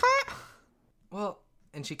food cart? Well,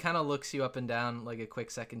 and she kind of looks you up and down like a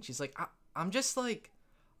quick second. She's like, I'm just like,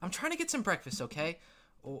 I'm trying to get some breakfast, okay?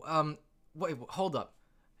 Wait, hold up.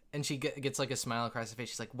 And she gets like a smile across her face.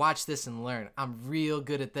 She's like, watch this and learn. I'm real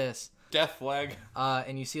good at this. Death flag.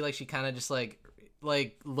 And you see like she kind of just like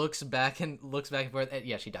looks back and forth.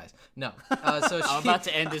 Yeah, she dies. No. So I'm about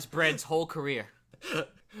to end this bread's whole career.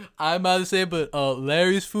 I'm about to say, but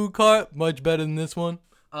Larry's food cart much better than this one.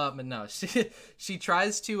 But no, she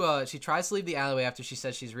tries to leave the alleyway after she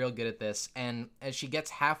says she's real good at this, and as she gets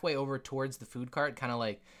halfway over towards the food cart, kind of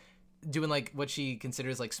like doing like what she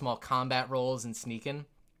considers like small combat rolls and sneaking.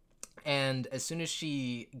 And as soon as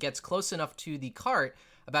she gets close enough to the cart,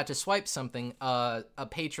 about to swipe something, a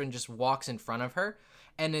patron just walks in front of her.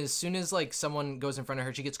 And as soon as like someone goes in front of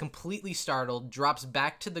her, she gets completely startled, drops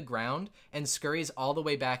back to the ground, and scurries all the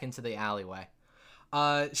way back into the alleyway.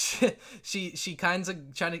 She kind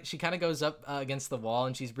of goes up against the wall,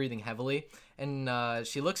 and she's breathing heavily. And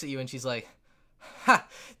she looks at you, and she's like, "Ha!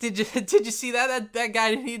 Did you see that? That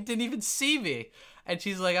guy didn't even see me." And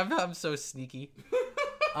she's like, "I'm so sneaky."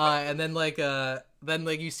 And then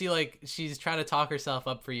you see like she's trying to talk herself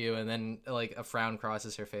up for you, and then like a frown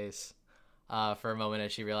crosses her face. For a moment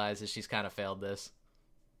as she realizes she's kind of failed this.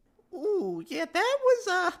 Ooh, yeah, that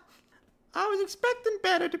was, I was expecting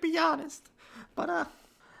better, to be honest. But,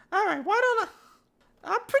 alright, why don't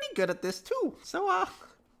I'm pretty good at this, too. So,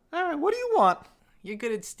 alright, what do you want? You're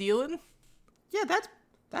good at stealing? Yeah,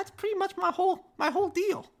 that's pretty much my whole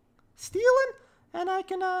deal. Stealing, and I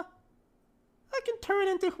can turn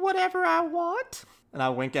it into whatever I want. And I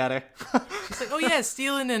wink at her. She's like, "Oh yeah,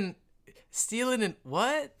 stealing and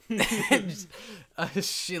what?"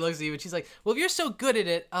 She looks at you and she's like, "Well, if you're so good at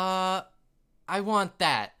it, I want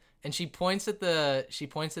that." And she points at the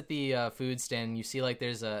food stand. And you see like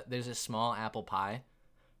there's a small apple pie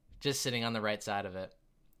just sitting on the right side of it.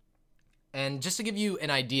 And just to give you an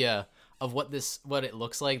idea of what it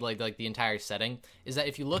looks like the entire setting is that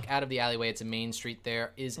if you look out of the alleyway, it's a main street.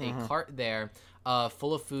 There is a cart there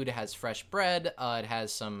full of food. It has fresh bread. It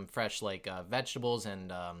has some fresh vegetables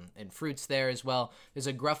and fruits there as well. There's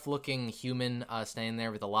a gruff-looking human standing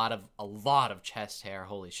there with a lot of chest hair.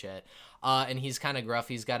 Holy shit! And he's kind of gruff.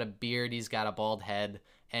 He's got a beard. He's got a bald head,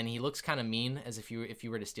 and he looks kind of mean. As if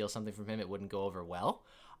you were to steal something from him, it wouldn't go over well.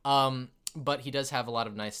 But he does have a lot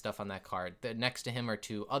of nice stuff on that cart. Next to him are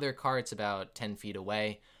two other carts about 10 feet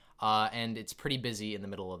away, and it's pretty busy in the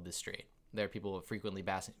middle of the street. There are people frequently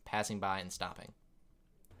passing by and stopping.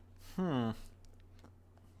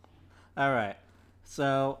 Alright,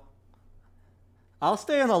 so I'll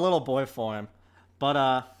stay in the little boy form, but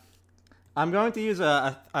I'm going to use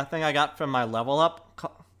a thing I got from my level up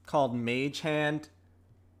called Mage Hand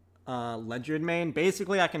Legerdmain.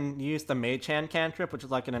 Basically, I can use the Mage Hand cantrip, which is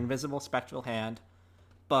like an invisible spectral hand,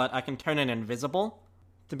 but I can turn it invisible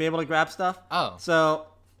to be able to grab stuff. Oh. So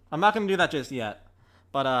I'm not going to do that just yet,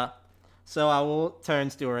 but so I will turn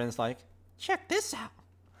Stuart and it's like, check this out.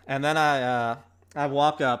 And then I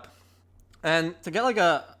walk up, and to get like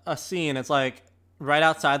a scene, it's like right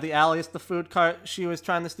outside the alley is the food cart she was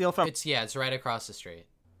trying to steal from. It's right across the street.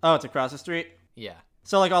 Oh, it's across the street? Yeah.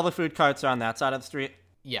 So like all the food carts are on that side of the street?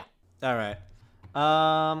 Yeah. All right.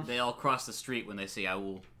 They all cross the street when they see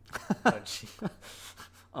Aul.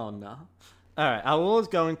 Oh no. All right. Aul is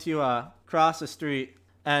going to cross the street,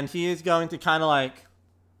 and he is going to kind of like.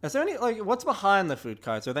 Is there any what's behind the food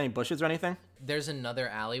carts? Are there any bushes or anything? There's another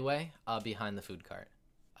alleyway behind the food cart,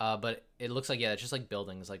 but it looks like it's just like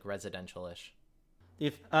buildings, like residential-ish. All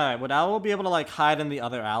right. Would Aul be able to like hide in the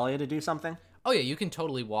other alley to do something? Oh yeah, you can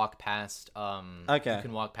totally walk past. Okay. You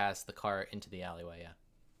can walk past the cart into the alleyway. Yeah.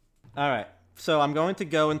 All right. So I'm going to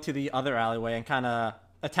go into the other alleyway and kind of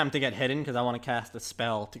attempt to get hidden because I want to cast a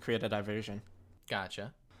spell to create a diversion.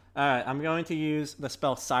 Gotcha. All right. I'm going to use the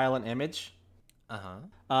spell Silent Image.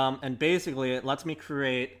 And basically it lets me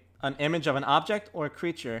create an image of an object or a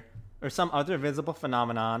creature or some other visible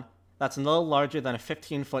phenomenon that's no larger than a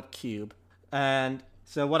 15-foot cube. And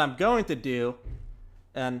so what I'm going to do,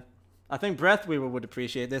 and I think Breathweaver would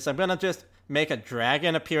appreciate this, I'm going to just make a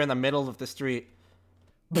dragon appear in the middle of the street.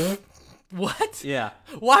 What? Yeah.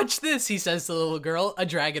 Watch this, he says to the little girl. A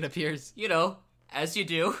dragon appears. You know, as you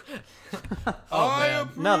do. Oh, man.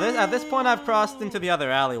 No, at this point I've crossed into the other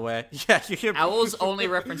alleyway. Yeah, you hear... Aul's only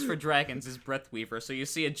reference for dragons is Breathweaver, so you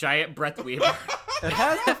see a giant Breathweaver. It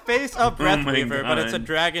has the face of Breathweaver, but it's a God.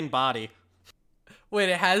 dragon body. Wait,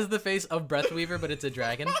 it has the face of Breathweaver, but it's a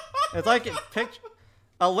dragon? It's like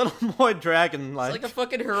a little more dragon-like. It's like a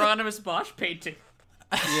fucking Hieronymus Bosch painting.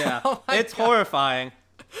 Yeah, Oh my it's God. horrifying.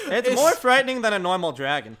 It's more frightening than a normal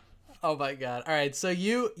dragon. Oh my god. All right, so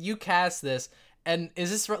you cast this, and is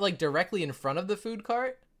this like directly in front of the food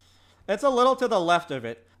cart? It's a little to the left of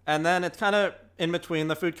it, and then it's kind of in between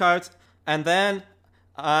the food carts, and then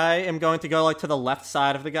I am going to go like to the left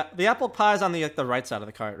side of the apple pie's on the right side of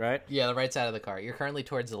the cart, right? Yeah, the right side of the cart. You're currently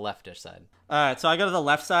towards the leftish side. All right, so I go to the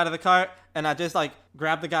left side of the cart, and I just like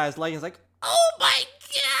grab the guy's leg, and it's like, oh my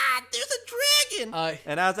god, there's a dragon!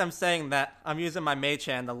 And as I'm saying that, I'm using my mage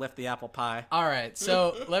hand to lift the apple pie. All right,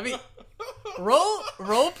 so let me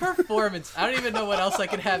roll performance. I don't even know what else I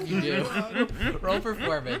can have you do. Roll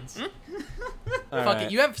performance. Fuck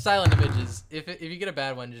it. You have silent images. If you get a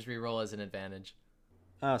bad one, just re-roll as an advantage.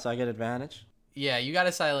 Oh, so I get advantage? Yeah, you got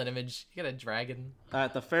a silent image. You got a dragon.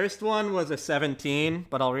 Alright, the first one was a 17,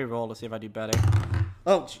 but I'll re-roll to see if I do better.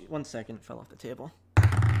 Oh, gee, 1 second, it fell off the table.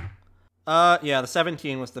 Yeah, the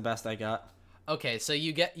 17 was the best I got. Okay, so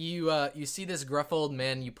you see this gruff old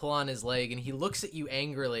man, you pull on his leg, and he looks at you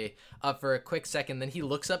angrily for a quick second, then he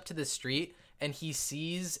looks up to the street, and he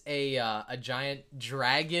sees a giant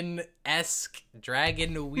dragon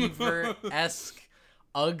weaver-esque,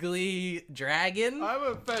 ugly dragon, I'm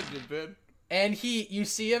offended, Ben. and you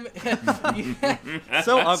see him,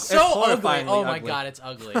 So ugly. so ugly. Oh my god, it's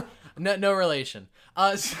ugly. No relation.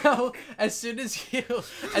 So as soon as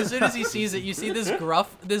he sees it, you see this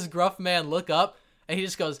gruff man look up, and he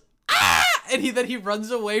just goes, ah! And then he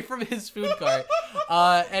runs away from his food cart,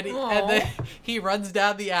 and then he runs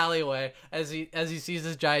down the alleyway as he sees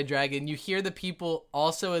this giant dragon. You hear the people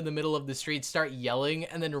also in the middle of the street start yelling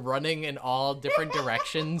and then running in all different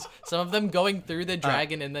directions. Some of them going through the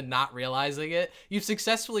dragon and then not realizing it. You've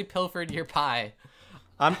successfully pilfered your pie.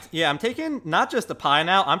 I'm taking not just the pie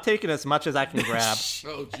now, I'm taking as much as I can grab.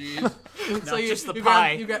 Oh, jeez. So Not just the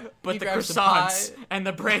pie, but the croissants and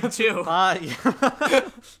the bread too. Yeah.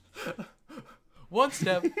 One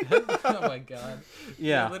step. Oh my god.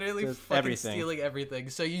 Yeah, You're literally there's fucking everything. stealing everything.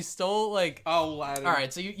 So you stole like. Oh, Aladdin. All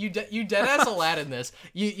right, so you dead ass Aladdin this.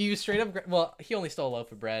 You straight up. Well, he only stole a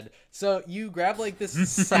loaf of bread. So you grab like this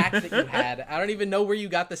sack that you had. I don't even know where you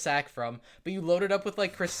got the sack from, but you loaded up with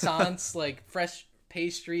like croissants, like fresh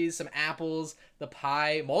pastries, some apples, the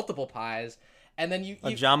pie, multiple pies, and then you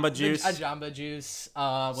Jamba Juice. a Jamba Juice,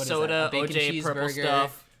 what is Soda, that? A bacon OJ, purple cheeseburger.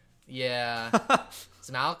 stuff. Yeah.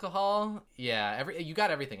 Some alcohol. Yeah, you got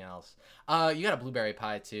everything else. You got a blueberry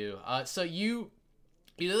pie too. So you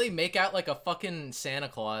literally make out like a fucking Santa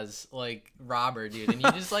Claus like robber, dude, and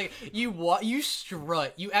you just like you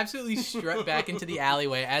absolutely strut back into the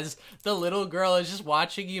alleyway as the little girl is just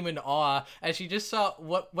watching you in awe as she just saw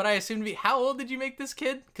what I assume to be. How old did you make this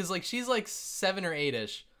kid? Because like she's like 7 or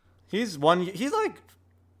 8ish. He's like,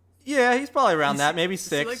 yeah, he's probably around that, maybe So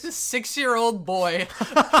 6. like this 6-year-old boy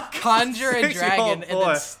conjure a 6-year-old dragon and boy.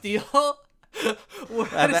 then steal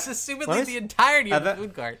what And is that- assumedly let me the s- entirety of and the that-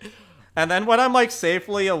 food cart. And then when I'm like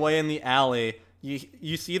safely away in the alley,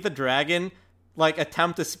 you see the dragon like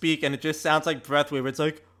attempt to speak, and it just sounds like Breathweaver. It's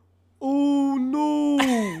like, oh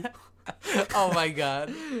no. Oh my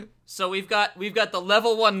god. So we've got the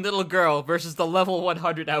level 1 little girl versus the level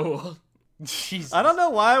 100 owl. Jesus. I don't know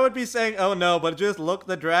why I would be saying oh no, but just look,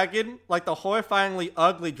 the dragon, like the horrifyingly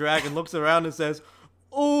ugly dragon, looks around and says,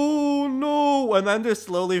 oh no, and then just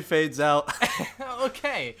slowly fades out.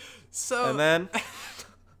 Okay. So And then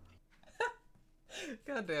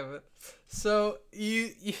God damn it. So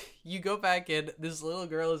you go back in, this little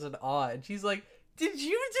girl is in awe, and she's like, did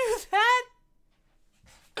you do that?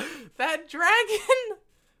 That dragon?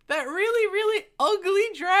 That really, really ugly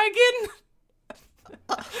dragon?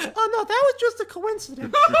 oh no, that was just a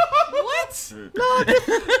coincidence. What? No,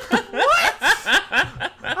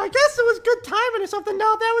 I guess it was good timing or something.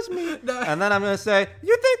 No, that was me. No. And then I'm gonna say,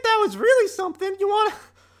 you think that was really something? You wanna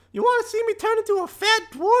see me turn into a fat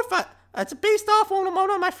dwarf? That's based off on one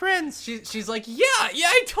of my friends. She's like, yeah,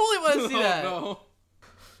 I totally want to see that. No.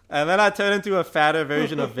 And then I turn into a fatter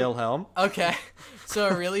version of Wilhelm. Okay. So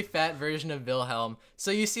a really fat version of Wilhelm.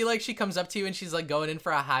 So you see like she comes up to you and she's like going in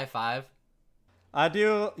for a high five. I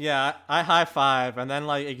do, yeah, I high five, and then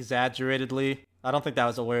like exaggeratedly, I don't think that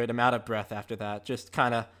was a word, I'm out of breath after that, just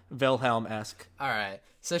kind of Wilhelm-esque. All right.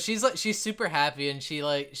 So she's super happy, and she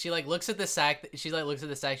looks at the sack. She's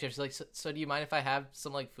like, so do you mind if I have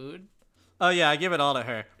some like food? Oh yeah, I give it all to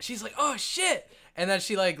her. She's like, oh shit, and then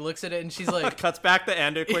she like looks at it and she's like, Cuts back to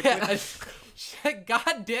Ender quickly. yeah,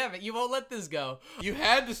 God damn it, you won't let this go. You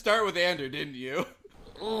had to start with Ander, didn't you?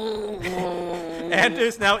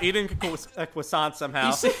 Ender's now eating a croissant somehow.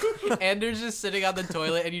 You see, Anders just sitting on the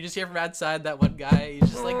toilet, and you just hear from outside that one guy.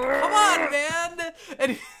 He's just like, come on, man,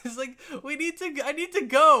 and he's like, I need to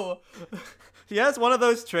go. He has one of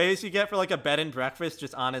those trays you get for like a bed and breakfast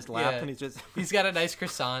just on his lap, Yeah. and he's just... He's got a nice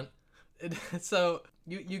croissant. And so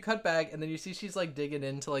you cut back, and then you see she's like digging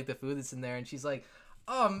into like the food that's in there, and she's like,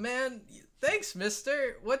 oh man, thanks,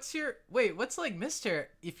 mister. What's like, mister,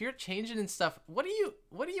 if you're changing and stuff, what do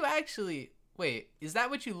you actually, wait, is that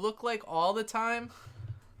what you look like all the time?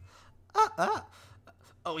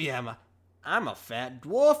 Oh yeah, I'm a fat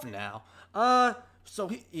dwarf now.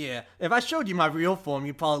 Yeah, if I showed you my real form,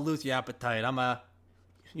 you'd probably lose your appetite.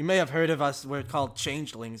 You may have heard of us, we're called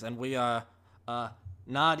changelings, and we are,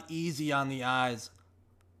 not easy on the eyes,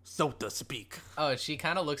 so to speak. Oh, she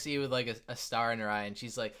kind of looks at you with like a star in her eye, and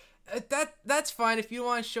she's like, that's fine. If you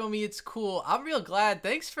want to show me, it's cool. I'm real glad.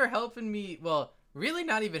 Thanks for helping me. Well, really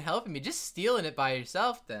not even helping me, just stealing it by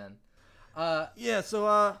yourself then. Yeah,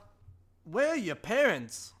 so, where are your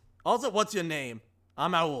parents? Also, what's your name?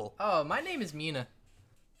 I'm Owl. Oh, my name is Mina.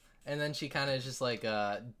 And then she kind of just like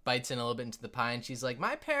bites in a little bit into the pie, and she's like,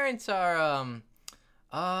 my parents are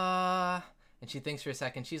and she thinks for a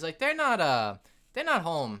second. She's like, they're not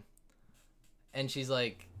home. And she's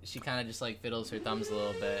like, she kind of just like fiddles her thumbs a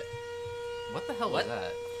little bit. What the hell was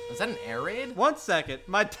that? Was that an air raid? 1 second.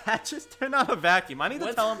 My dad just turned on a vacuum. I need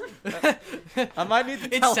to tell him. I might need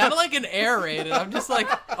to It tell sounded him. like an air raid, and I'm just like,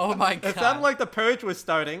 oh my god. It sounded like the purge was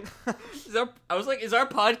starting. I was like, is our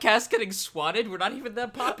podcast getting swatted? We're not even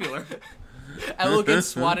that popular. Ella gets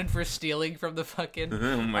swatted for stealing from the fucking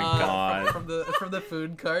Oh my god. from the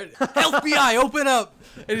food cart. FBI, open up!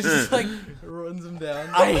 And he just like runs him down.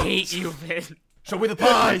 I hate you, Vin. Show me the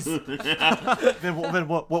pies. Then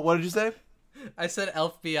what did you say? I said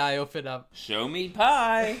FBI, open up. Show me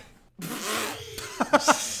pie.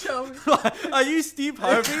 Show me. Are you Steve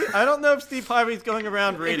Harvey? I don't know if Steve Harvey's going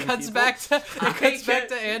around It rating cuts people. back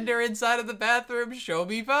to Ander inside of the bathroom. Show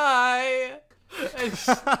me pie.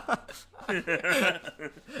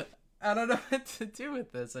 I don't know what to do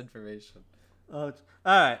with this information. All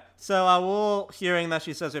right. So I will hearing that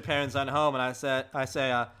she says her parents aren't home, and I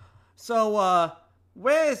say, so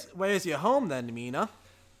where's your home then, Mina?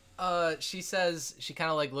 She says she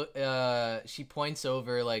kind of like she points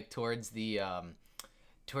over like towards the I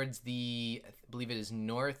believe it is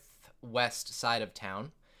northwest side of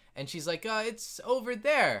town, and she's like, it's over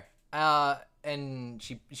there. And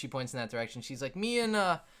she points in that direction. She's like, me and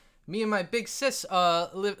my big sis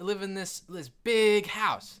live in this big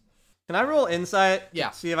house. Can I roll insight?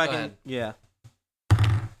 Yeah, See if I go can. ahead. Yeah.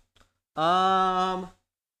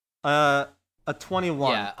 A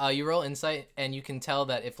 21. Yeah, you roll insight, and you can tell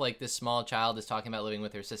that if like this small child is talking about living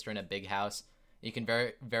with her sister in a big house, you can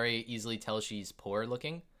very very easily tell she's poor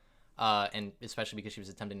looking, and especially because she was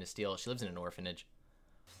attempting to steal. She lives in an orphanage.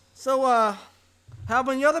 So how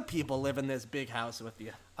many other people live in this big house with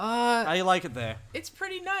you? How you like it there? It's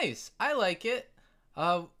pretty nice. I like it.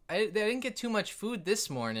 They didn't get too much food this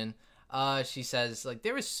morning. She says like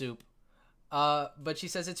there was soup. But she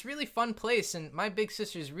says it's a really fun place, and my big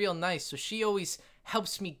sister's real nice, so she always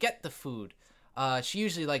helps me get the food. She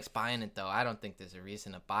usually likes buying it though. I don't think there's a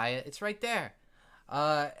reason to buy it. It's right there.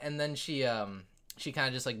 And then she kind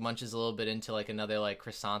of just like munches a little bit into like another like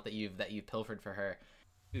croissant that you pilfered for her.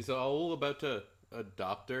 Is Owl about to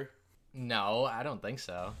adopt her? No, I don't think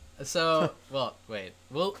so. So, well, wait.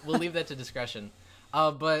 We'll leave that to discretion.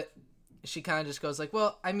 But she kind of just goes like,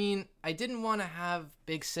 well, I mean, I didn't want to have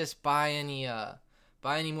Big Sis buy any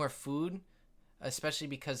more food, especially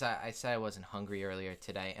because I said I wasn't hungry earlier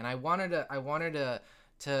today, and I want her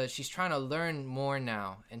to she's trying to learn more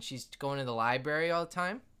now, and she's going to the library all the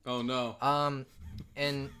time. Oh no.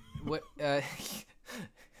 And what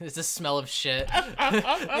it's a smell of shit.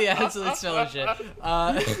 The absolute smell of shit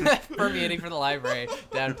permeating from the library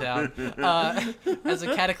downtown as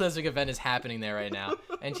a cataclysmic event is happening there right now.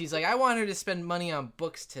 And she's like, I want her to spend money on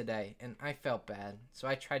books today, and I felt bad, so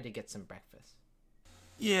I tried to get some breakfast.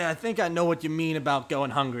 Yeah, I think I know what you mean about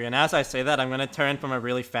going hungry. And as I say that, I'm gonna turn from a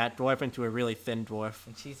really fat dwarf into a really thin dwarf.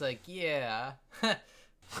 And she's like, yeah,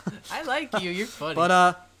 I like you, you're funny.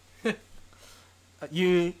 But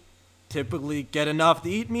you typically get enough to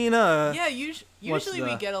eat, Mina? Yeah, usually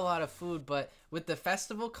we get a lot of food, but with the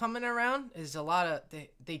festival coming around, there's a lot of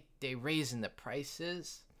they raising the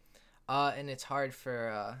prices, and it's hard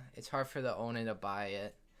for the owner to buy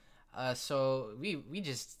it. So we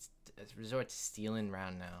just resort to stealing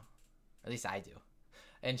around now, at least I do.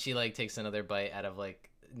 And she like takes another bite out of like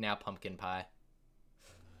now pumpkin pie.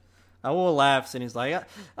 Owl laughs and he's like,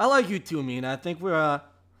 I like you too, Mina. I think we're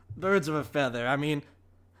birds of a feather. I mean,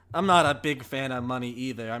 I'm not a big fan of money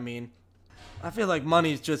either. I mean, I feel like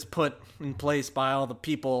money's just put in place by all the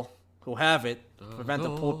people who have it to prevent the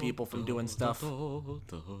poor people from doing stuff.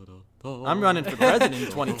 I'm running for president in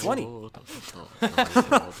 2020.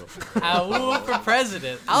 Owl for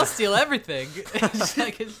president. I'll steal everything.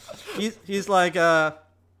 He's like, but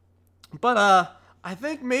I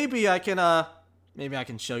think maybe I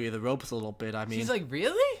can show you the ropes a little bit. I mean, She's like,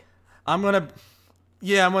 really? I'm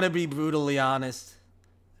gonna be brutally honest.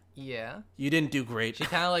 Yeah. You didn't do great. She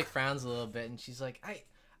kind of like frowns a little bit, and she's like,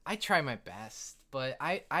 I try my best, but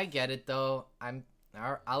I get it though.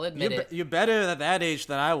 I'll admit it. You're better at that age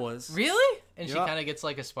than I was. Really? And she Yeah. kind of gets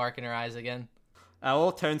like a spark in her eyes again.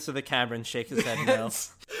 Owl turns to the camera and shakes his head no.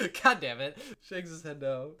 God damn it. Shakes his head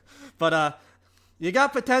no. But you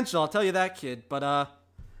got potential, I'll tell you that, kid. But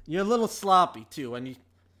you're a little sloppy too, and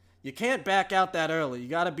you can't back out that early. You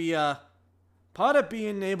gotta be part of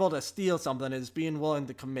being able to steal something is being willing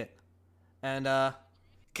to commit. And,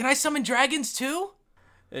 Can I summon dragons too?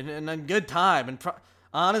 in a good time. And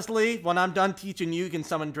honestly, when I'm done teaching you, you can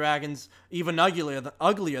summon dragons even uglier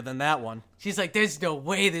than that one. She's like, there's no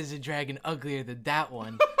way there's a dragon uglier than that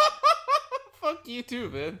one. Fuck you too,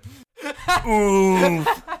 man.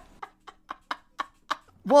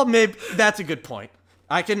 Well, maybe that's a good point.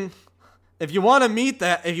 I can, if you want to meet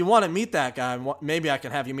that guy, maybe I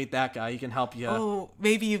can have you meet that guy. He can help you. Oh,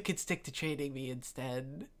 maybe you could stick to training me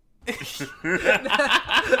instead.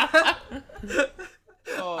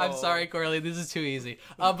 I'm sorry, Corley. This is too easy.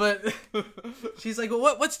 But she's like,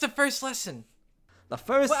 well, what's the first lesson? The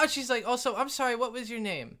first. Well, she's like, also, I'm sorry. What was your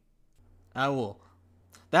name? Aul.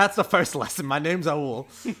 That's the first lesson. My name's Aul.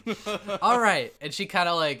 All right, and she kind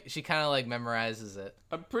of like memorizes it.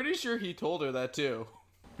 I'm pretty sure he told her that too.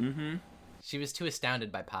 She was too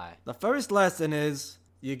astounded by pie. The first lesson is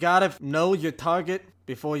you gotta know your target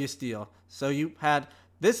before you steal. So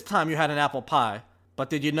this time you had an apple pie, but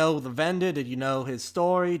did you know the vendor? Did you know his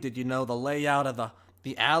story? Did you know the layout of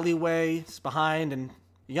the alleyways behind? And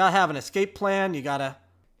you gotta have an escape plan.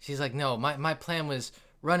 She's like, no, my plan was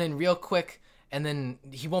run in real quick, and then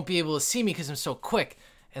he won't be able to see me because I'm so quick.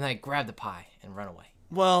 And I grab the pie and run away.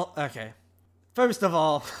 Well, okay. First of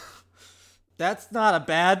all, that's not a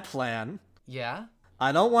bad plan. Yeah?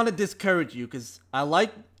 I don't want to discourage you because I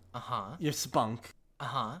like Uh-huh. your spunk,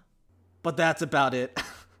 Uh-huh. but that's about it.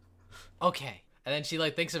 Okay. And then she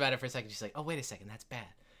like thinks about it for a second. She's like, oh, wait a second. That's bad.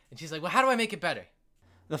 And she's like, well, how do I make it better?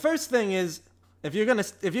 The first thing is, if you're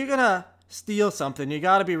gonna steal something, you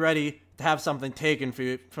gotta be ready to have something taken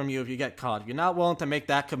from you if you get caught. If you're not willing to make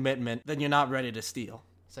that commitment, then you're not ready to steal.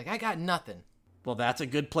 It's like, I got nothing. Well, that's a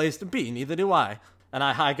good place to be. Neither do I. And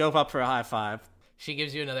I go up for a high five. She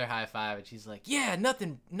gives you another high five, and she's like, yeah,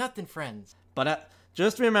 nothing, friends. But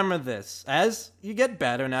just remember this. As you get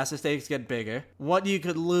better and as the stakes get bigger, what you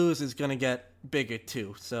could lose is going to get bigger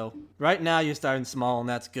too. So right now you're starting small, and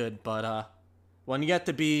that's good. But when you get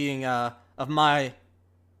to being of my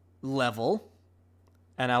level,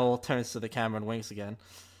 and I will turn to the camera and winks again,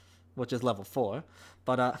 which is level 4.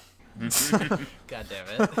 But God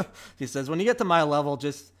damn it. he says, when you get to my level,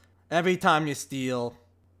 just every time you steal,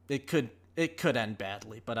 it could end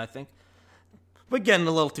badly. But I think we're getting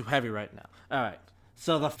a little too heavy right now. All right.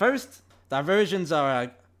 So the first diversions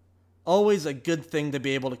are always a good thing to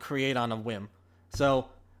be able to create on a whim. So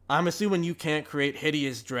I'm assuming you can't create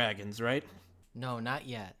hideous dragons, right? No, not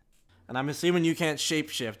yet. And I'm assuming you can't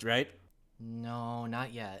shapeshift, right? No,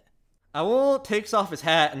 not yet. Aul takes off his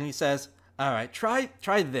hat and he says, all right, try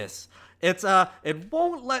this. It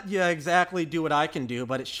won't let you exactly do what I can do,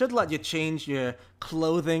 but it should let you change your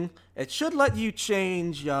clothing. It should let you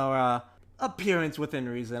change your appearance within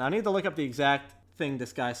reason. I need to look up the exact thing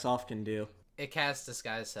Disguise Self can do. It casts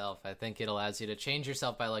Disguise Self. I think it allows you to change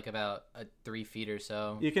yourself by like about 3 feet or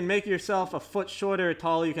so. You can make yourself a foot shorter or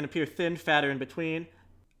taller. You can appear thin, fatter in between.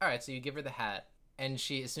 All right, so you give her the hat, and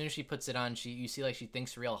she, as soon as she puts it on, you see like she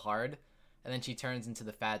thinks real hard, and then she turns into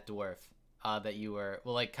the fat dwarf that you were,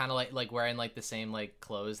 well, like kind of like wearing like the same like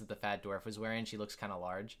clothes that the fat dwarf was wearing. She looks kind of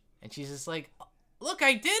large, and she's just like, look,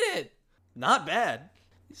 I did it. Not bad.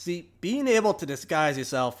 See, being able to disguise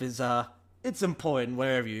yourself is it's important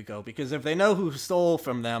wherever you go, because if they know who stole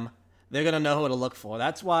from them, they're gonna know who to look for.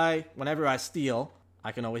 That's why whenever I steal,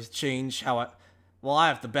 I can always change how I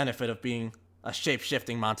have the benefit of being a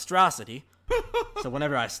shape-shifting monstrosity. So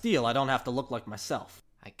whenever I steal, I don't have to look like myself.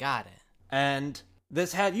 I got it. And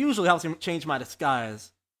this hat usually helps me change my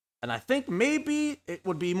disguise. And I think maybe it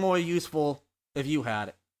would be more useful if you had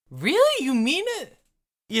it. Really? You mean it?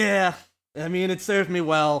 Yeah. I mean, it served me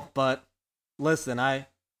well, but listen, I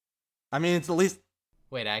mean, it's the least...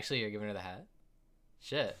 Wait, actually, you're giving her the hat?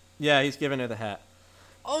 Shit. Yeah, he's giving her the hat.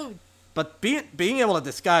 Oh. But being able to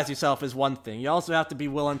disguise yourself is one thing. You also have to be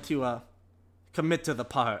willing to commit to the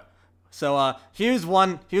part. So here's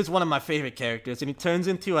one of my favorite characters, and he turns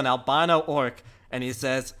into an albino orc, and he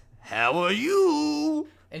says, "How are you?"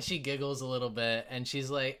 And she giggles a little bit, and she's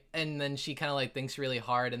like, and then she kind of like thinks really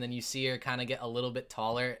hard, and then you see her kind of get a little bit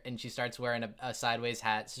taller, and she starts wearing a sideways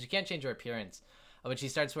hat, so she can't change her appearance. But she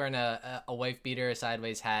starts wearing a wife beater, a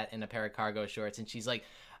sideways hat, and a pair of cargo shorts, and she's like,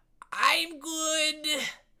 "I'm good,"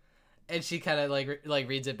 and she kind of like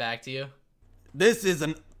reads it back to you. This is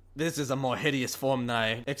a more hideous form than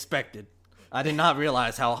I expected. I did not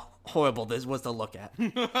realize how horrible this was to look at.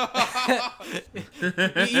 You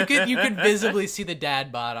could visibly see the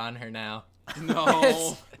dad bod on her now.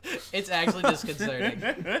 No. It's actually disconcerting.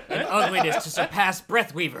 An ugliness to surpass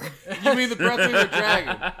Breathweaver. You mean the Breathweaver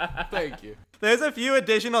dragon? Thank you. There's a few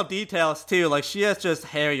additional details too. Like she has just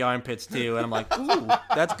hairy armpits too, and I'm like, ooh,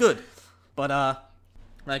 that's good. But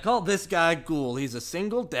I call this guy Ghoul. He's a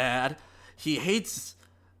single dad. He hates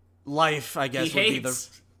life, I guess.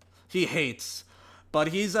 He hates. But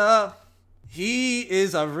he is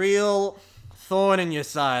a real thorn in your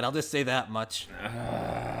side. I'll just say that much.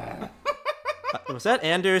 Was that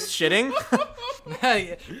Anders shitting?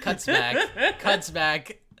 Cuts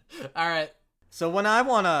back. All right. So when I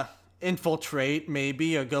want to infiltrate,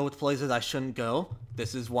 maybe, or go to places I shouldn't go,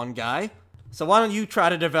 this is one guy. So why don't you try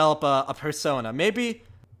to develop a persona? Maybe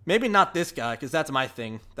not this guy, because that's my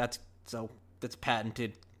thing. That's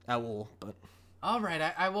patented Owl, but... All right,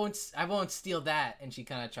 I won't steal that. And she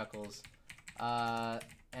kind of chuckles.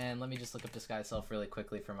 And let me just look up Disguise Self really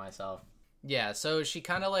quickly for myself. Yeah, so she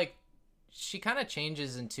kind of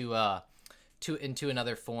changes into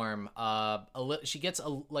another form. She gets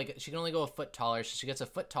she can only go a foot taller. So she gets a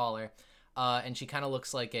foot taller, and she kind of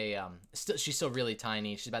looks like she's still really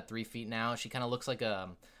tiny. She's about 3 feet now. She kind of looks like a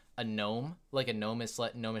gnome, like a gnomish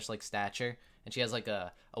like stature. And she has like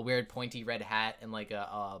a weird pointy red hat and like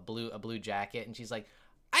a blue jacket. And she's like,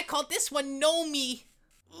 I call this one Gnomey.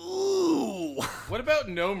 Ooh. What about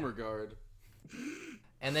Gnome Regard?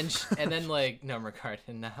 And then like Gnome Regard.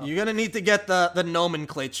 And now you're gonna need to get the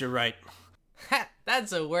nomenclature right.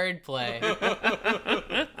 That's a wordplay.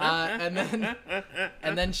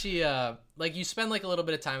 And then she like you spend like a little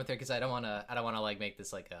bit of time with her because I don't want to like make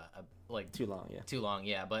this like a too long.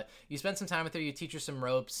 Yeah, but you spend some time with her. You teach her some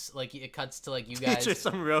ropes. Like it cuts to like you guys teach her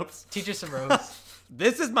some ropes.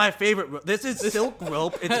 This is my favorite. This is silk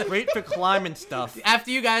rope. It's great for climbing stuff.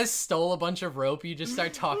 After you guys stole a bunch of rope, you just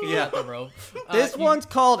start talking about the rope. This one's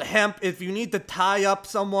called hemp. If you need to tie up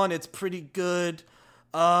someone, it's pretty good.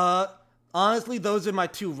 Honestly, those are my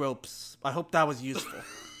 2 ropes. I hope that was useful.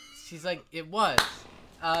 She's like, it was.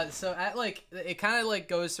 So at like it kind of like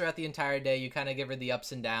goes throughout the entire day. You kind of give her the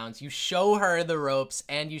ups and downs. You show her the ropes,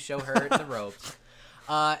 and you show her the ropes.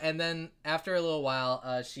 And then after a little while,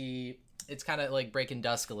 it's kind of like breaking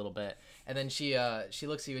dusk a little bit, and then she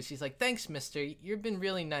looks at you and she's like, "Thanks, Mister. You've been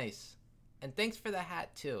really nice, and thanks for the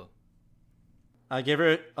hat too." I give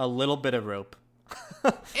her a little bit of rope.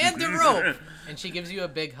 And the rope, and she gives you a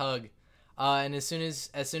big hug. And as soon as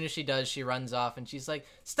she does, she runs off, and she's like,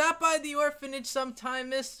 "Stop by the orphanage sometime,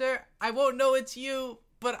 mister. I won't know it's you,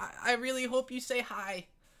 but I really hope you say hi."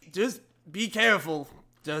 Just be careful.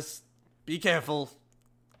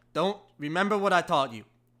 Don't remember what I taught you.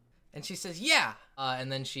 And she says, "Yeah."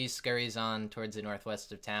 And then she scurries on towards the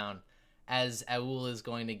northwest of town, as Aul is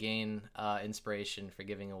going to gain inspiration for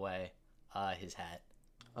giving away his hat.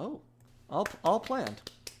 Oh, all planned.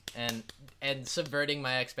 And subverting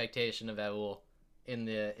my expectation of Aul in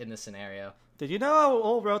the scenario. Did you know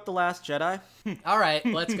Aul wrote The Last Jedi? All right,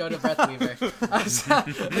 let's go to Breathweaver.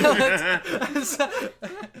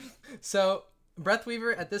 So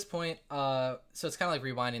Breathweaver at this point, so it's kind of like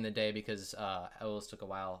rewinding the day because Aul's took a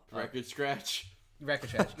while. Record scratch. You're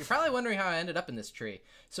probably wondering how I ended up in this tree.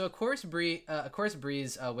 So a coarse breeze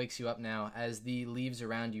wakes you up now as the leaves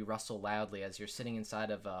around you rustle loudly as you're sitting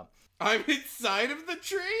inside of. I'm inside of the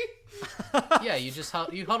tree. Yeah, you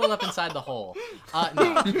huddled up inside the hole.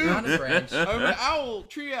 No, you're on a branch. I'm an owl,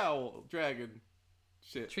 tree owl, dragon.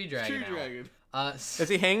 Shit. Tree dragon. Dragon. Is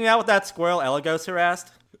he hanging out with that squirrel Elagos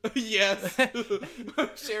harassed? Yes. I'm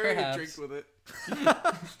sharing a drink with it.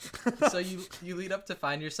 So you lead up to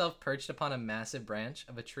find yourself perched upon a massive branch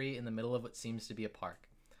of a tree in the middle of what seems to be a park.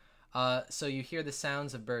 So you hear the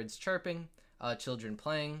sounds of birds chirping, children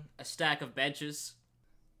playing. A stack of benches.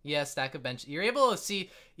 Yeah, stack of benches. You're able to see,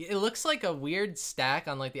 it looks like a weird stack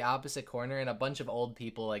on like the opposite corner and a bunch of old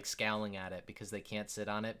people like scowling at it because they can't sit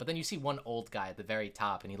on it. But then you see one old guy at the very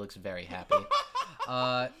top and he looks very happy.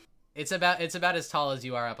 It's about as tall as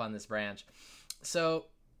you are up on this branch. So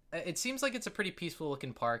it seems like it's a pretty peaceful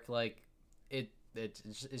looking park. Like it's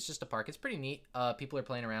just a park. It's pretty neat. People are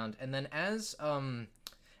playing around. And then as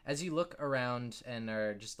you look around and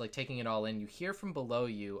are just like taking it all in, you hear from below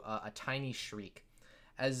you a tiny shriek.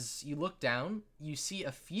 As you look down, you see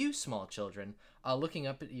a few small children looking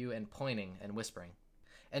up at you and pointing and whispering.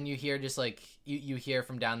 And you hear just like, you hear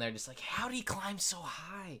from down there just like, how'd he climb so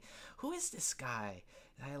high? Who is this guy?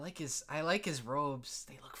 I like his robes.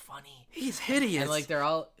 They look funny. He's hideous. And like they're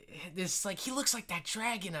all this like he looks like that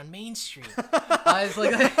dragon on Main Street. It's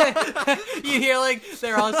like you hear like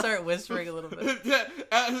they're all start whispering a little bit.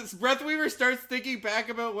 Breathweaver starts thinking back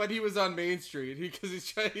about when he was on Main Street because he's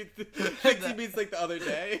trying to thinks he means like the other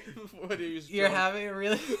day when he was You're drunk. having a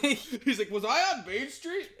really He's like, was I on Main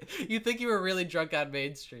Street? You think you were really drunk on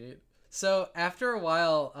Main Street. So after a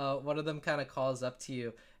while, one of them kind of calls up to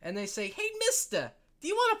you and they say, "Hey, mister, do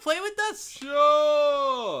you want to play with us?"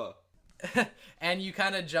 Sure. And you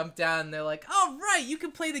kind of jump down and they're like, "All right, you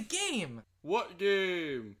can play the game. What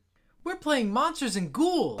game? We're playing Monsters and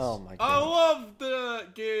Ghouls." Oh my I god. love the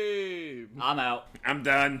game. I'm out. I'm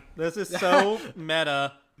done. This is so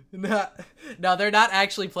meta. No, they're not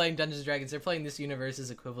actually playing Dungeons and Dragons. They're playing this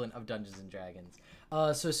universe's equivalent of Dungeons and Dragons.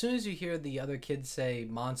 So as soon as you hear the other kids say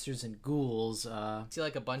Monsters and Ghouls, see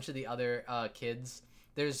like a bunch of the other kids.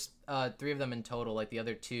 There's 3 of them in total. Like the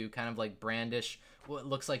other 2 kind of like brandish what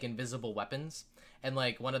looks like invisible weapons. And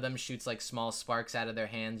like one of them shoots like small sparks out of their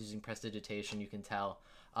hands using prestidigitation, you can tell.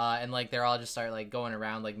 And like they're all just start like going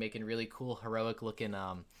around like making really cool heroic looking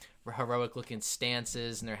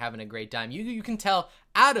stances, and they're having a great time. You can tell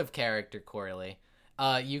out of character, Corley.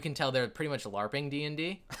 You can tell they're pretty much LARPing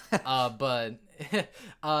D&D. But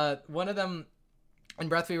one of them, and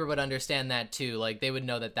Breathweaver would understand that too. Like they would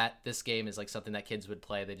know that this game is like something that kids would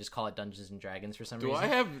play. They just call it Dungeons and Dragons for some Do reason. I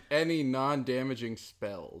have any non-damaging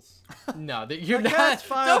spells? No, you're Cast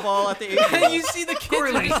not. fireball at the age. You see the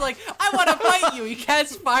kids are just like, "I want to fight you." He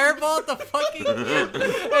casts fireball at the fucking kid,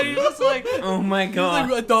 and he's just like, Oh my he's god.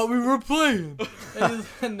 like, "I thought we were playing."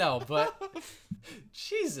 No, but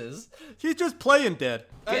Jesus. He's just playing dead.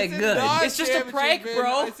 I Get said good. It's just a non-damaging, prank, Vin. bro.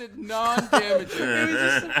 I said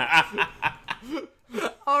non-damaging.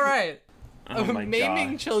 All right. Oh my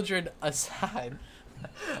Maiming god. children aside,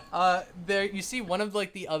 there you see one of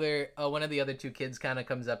like the other 2 kids kind of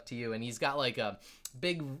comes up to you, and he's got like a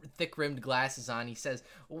big thick rimmed glasses on. He says,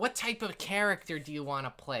 "What type of character do you want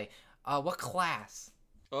to play? What class?"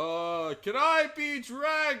 Can I be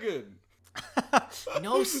dragon?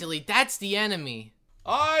 No, silly, that's the enemy.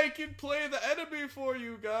 I can play the enemy for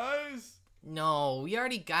you guys. No, we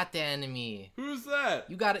already got the enemy. Who's that?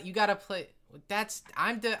 You gotta play.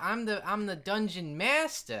 I'm the dungeon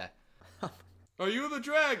master. Are you the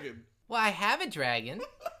dragon? Well, I have a dragon.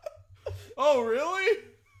 Oh, really?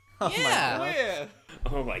 Yeah. Where?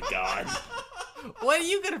 Oh my god. What are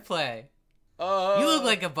you gonna play? You look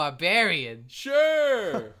like a barbarian.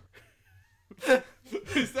 Sure.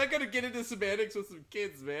 Is that gonna get into semantics with some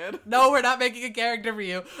kids, man? No, we're not making a character for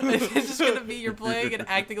you. It's just gonna be you're playing and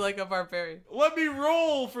acting like a barbarian. Let me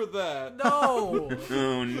roll for that. No.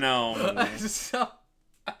 Oh no. So,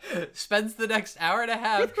 spends the next hour and a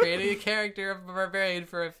half creating a character of a barbarian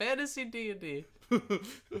for a fantasy D&D.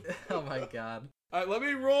 Oh my god. Alright, let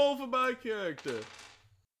me roll for my character.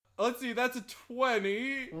 Let's see, that's a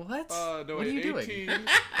 20. What? No, What are wait, you 18. doing?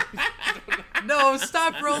 No,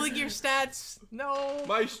 stop rolling your stats. No.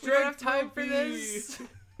 My we don't have strength time will for be- this.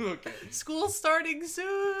 Okay. School's starting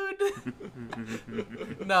soon.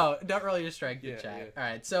 No, don't roll your strength in Yeah, chat. yeah. All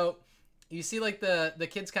right, so you see, like the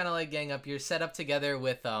kids kind of like gang up. You're set up together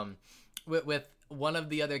with one of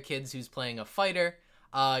the other kids who's playing a fighter.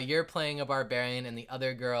 You're playing a barbarian, and the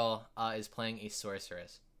other girl is playing a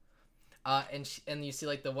sorceress. And you see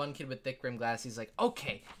like the one kid with thick rim glasses. He's like,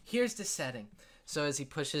 "Okay, here's the setting." So as he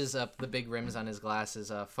pushes up the big rims on his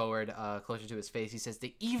glasses forward, closer to his face, he says,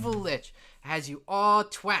 "The evil lich has you all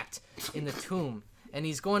trapped in the tomb, and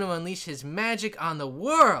he's going to unleash his magic on the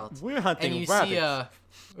world." We're hunting and you rabbits.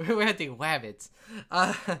 see, we're hunting rabbits.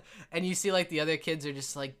 And you see like the other kids are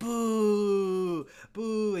just like, "Boo,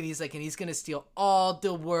 boo," and he's like, and he's gonna steal all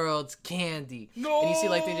the world's candy. No! And you see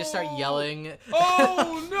like they just start yelling.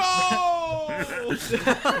 Oh no!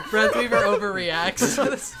 Breathweaver overreacts.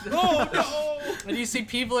 Oh no! And you see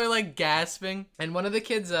people are like gasping, and one of the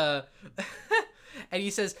kids and he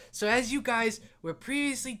says, "So as you guys were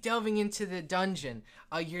previously delving into the dungeon,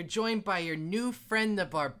 you're joined by your new friend the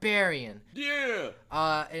barbarian." Yeah.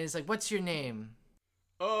 And he's like, "What's your name?"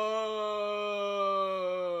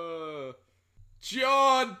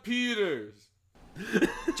 John Peters.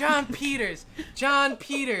 John Peters. John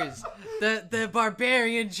Peters. The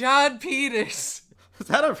barbarian John Peters. Is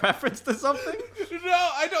that a reference to something? No,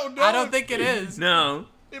 I don't know. I don't think it is. No.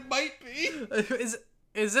 It might be.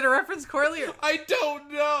 Is it a reference, Corley? I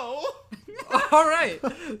don't know. All right.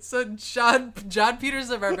 So John Peters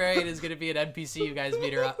the Barbarian is going to be an NPC you guys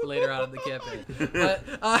meet later on in the campaign. But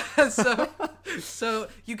so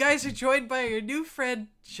you guys are joined by your new friend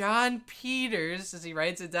John Peters, as he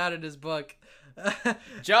writes it down in his book.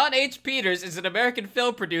 John H. Peters is an American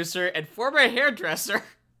film producer and former hairdresser.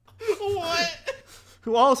 What?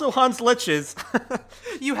 Who also hunts liches.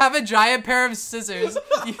 You have a giant pair of scissors.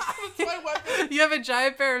 You, That's my weapon. you have a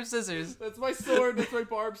giant pair of scissors. That's my sword. That's my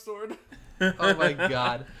barbed sword. Oh my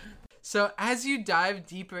god. So as you dive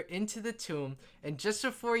deeper into the tomb, and just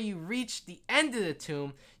before you reach the end of the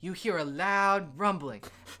tomb, you hear a loud rumbling.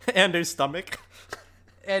 And his stomach.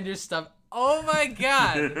 And your stuff. Oh my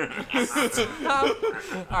god.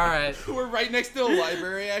 All right. We're right next to a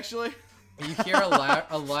library, actually. You hear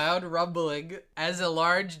a loud rumbling as a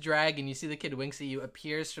large dragon, you see the kid winks at you,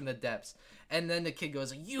 appears from the depths. And then the kid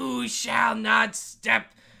goes, "You shall not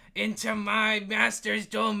step into my master's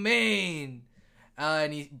domain."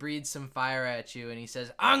 And he breathes some fire at you, and he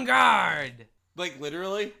says, "On guard!" Like,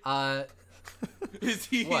 literally? What? Is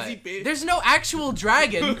he There's no actual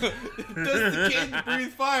dragon. Does the kid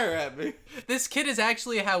breathe fire at me? This kid is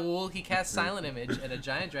actually a Howl. He casts Silent Image and a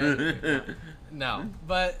giant dragon. No,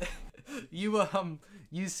 but you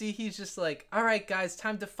see he's just like, "All right, guys,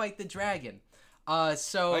 time to fight the dragon."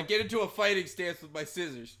 So I get into a fighting stance with my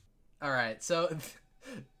scissors. all right, so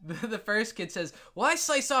the first kid says, "Well, I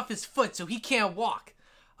slice off his foot so he can't walk."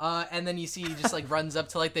 And then you see he just like runs up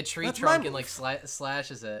to like the tree That's trunk my and like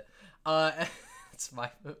slashes it. It's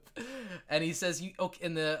my move. And he says, "You okay?"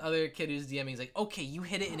 And the other kid who's DMing, he's like, "Okay, you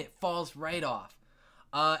hit it and it falls right off."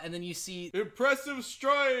 And then you see Impressive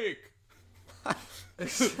strike!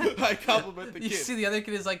 I compliment the you kid. see the other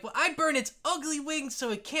kid is like, "Well, I burn its ugly wings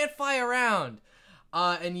so it can't fly around."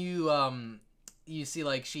 And you see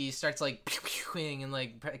like she starts like pew-pewing and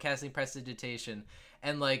like casting prestidigitation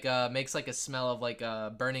and like makes like a smell of like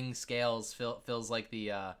burning scales fills like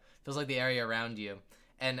the area around you.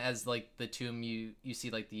 And as like the tomb, you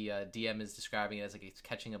see like the DM is describing it as like it's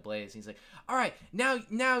catching a blaze. And he's like, "All right,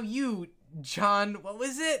 now you, John, what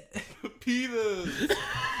was it? Peters!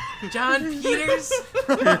 John Peters?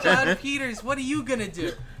 John Peters, what are you gonna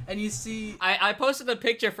do?" And you see, I posted a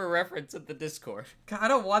picture for reference in the Discord. God, I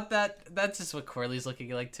don't want that. That's just what Corley's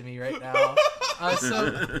looking like to me right now.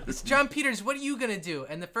 So it's John Peters, what are you gonna do?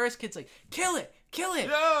 And the first kid's like, "Kill it, kill it."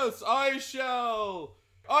 Yes, I shall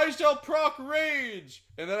proc rage!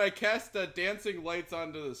 And then I cast dancing lights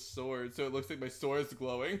onto the sword, so it looks like my sword is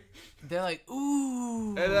glowing. They're like, "Ooh."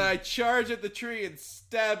 And then I charge at the tree and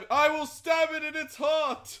stab it. I will stab it in its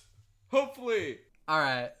heart! Hopefully. All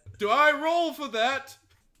right. Do I roll for that?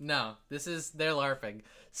 No, they're LARPing.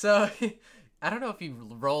 So, I don't know if you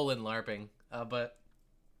roll in LARPing, but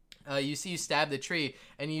you see you stab the tree,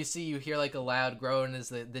 and you hear like a loud groan as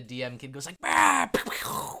the DM kid goes like, "Bah!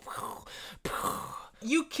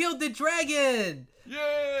 You killed the dragon!"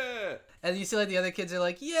 Yeah! And you see like the other kids are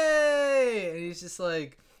like, "Yay!" And he's just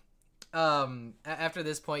like, after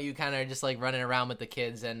this point, you kind of just like running around with the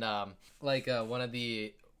kids, and one of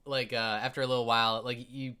the after a little while, like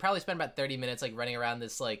you probably spend about 30 minutes like running around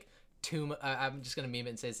this like tomb. I'm just gonna meme it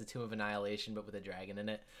and say it's the Tomb of Annihilation, but with a dragon in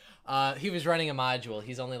it. He was running a module.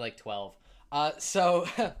 He's only like 12. So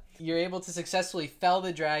you're able to successfully fell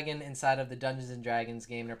the dragon inside of the Dungeons and Dragons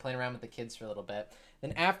game, and are playing around with the kids for a little bit.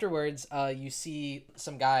 Then afterwards, you see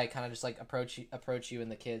some guy kind of just like approach you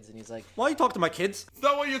and the kids, and he's like, Why you talk to my kids? It's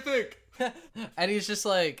not what you think! and he's just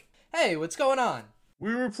like, "Hey, what's going on?"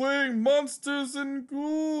 We were playing Monsters and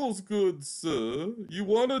Ghouls, good sir. You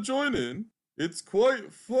wanna join in? It's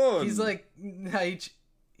quite fun. He's like,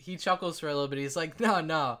 he chuckles for a little bit. He's like,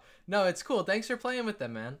 no, it's cool. Thanks for playing with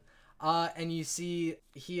them, man. And you see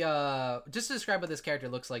he just to describe what this character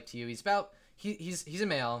looks like to you. He's a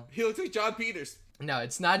male. He looks like John Peters. No,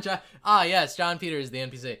 it's not John. Yes, John Peters, the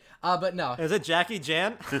NPC. But no. Is it Jackie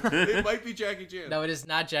Jan? It might be Jackie Chan. No, it is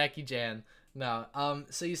not Jackie Jan. No.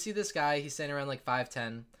 So you see this guy. He's standing around like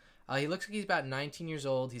 5'10". He looks like he's about 19 years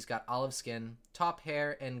old. He's got olive skin, top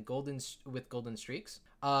hair, and golden streaks.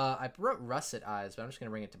 I wrote russet eyes, but I'm just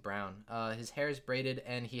gonna bring it to brown. His hair is braided,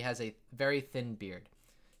 and he has a very thin beard.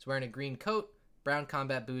 He's wearing a green coat, brown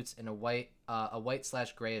combat boots, and a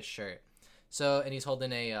white/grayish shirt. So, and he's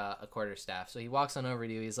holding a quarterstaff. So he walks on over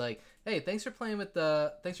to you. He's like, "Hey, thanks for playing with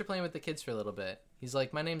the kids for a little bit." He's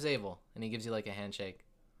like, "My name's Abel," and he gives you like a handshake.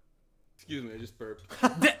 Excuse me, I just burped.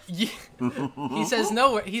 He says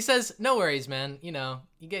no worries, man. You know,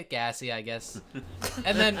 you get gassy, I guess.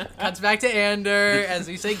 And then cuts back to Ander as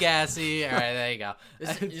we say gassy. All right, there you go.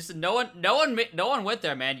 Just no one went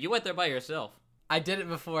there, man. You went there by yourself. I did it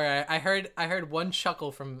before. I heard one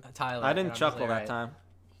chuckle from Tyler. I didn't chuckle that time.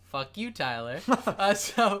 Fuck you, Tyler.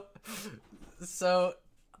 So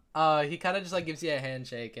he kind of just like gives you a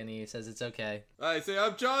handshake and he says it's okay. I say,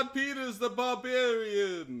 I'm John Peters the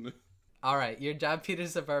Barbarian. All right, you're John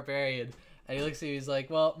Peters the Barbarian, And he looks at you, he's like,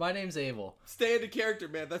 well, my name's Abel. Stay into character,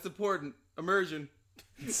 man. That's important. Immersion.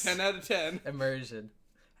 10 out of 10. Immersion.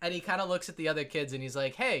 And he kind of looks at the other kids and he's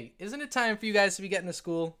like, hey, isn't it time for you guys to be getting to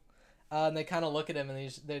school? And they kind of look at him and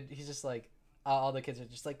he's just like, all the kids are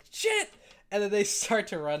just like, shit! And then they start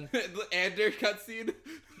to run. Ander cutscene.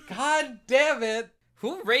 God damn it!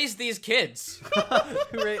 Who raised these kids?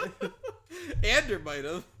 Ander might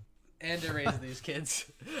have. Ander raised these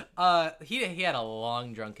kids. He had a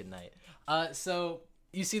long drunken night. So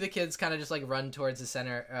you see the kids kind of just like run towards the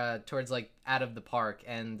center, towards like out of the park,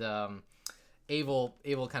 and Abel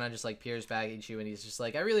kind of just like peers back at you, and he's just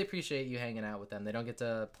like, I really appreciate you hanging out with them. They don't get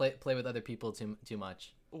to play with other people too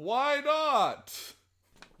much. Why not?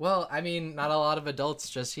 Well, I mean, not a lot of adults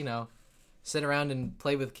just, sit around and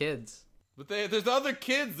play with kids. But there's other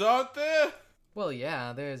kids, aren't there? Well,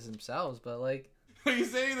 yeah, there's themselves, but like... Are you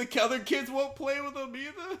saying the other kids won't play with them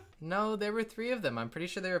either? No, there were 3 of them. I'm pretty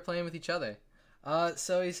sure they were playing with each other.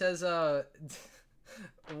 So he says, well,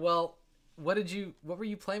 what were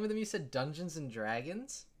you playing with them? You said Dungeons and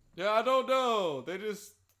Dragons? Yeah, I don't know. They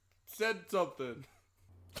just said something.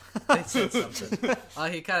 They said something.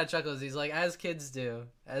 He kind of chuckles. He's like, as kids do.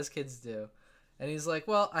 And he's like,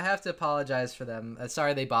 well, I have to apologize for them.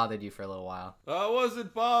 Sorry they bothered you for a little while. I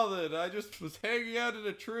wasn't bothered. I just was hanging out in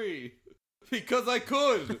a tree. Because I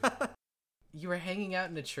could. You were hanging out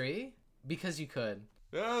in a tree? Because you could.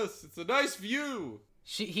 Yes, it's a nice view.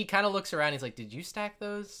 He kind of looks around. He's like, did you stack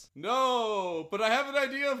those? No, but I have an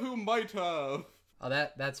idea of who might have. Oh,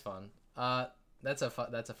 that's fun. That's a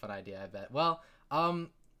fun idea, I bet. Well,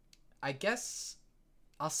 I guess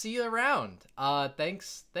I'll see you around.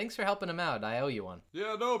 Thanks for helping him out. I owe you one.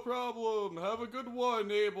 Yeah, no problem. Have a good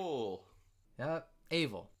one, Abel.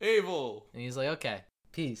 Abel. And he's like, okay,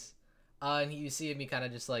 peace. And you see him, he kind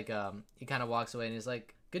of just like, he kind of walks away and he's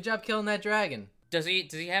like, good job killing that dragon. Does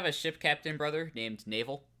he have a ship captain brother named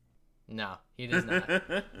Naval? No, he does not.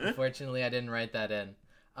 Unfortunately, I didn't write that in.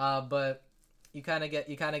 But you kind of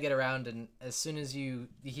get around, and as soon as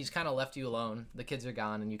he's kind of left you alone. The kids are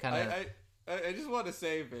gone, and you kind of. I just want to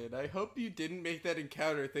say, Vin, I hope you didn't make that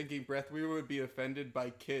encounter thinking Breathweaver would be offended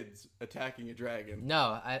by kids attacking a dragon.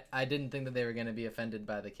 No, I didn't think that they were going to be offended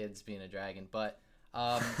by the kids being a dragon, but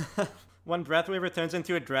when Breathweaver turns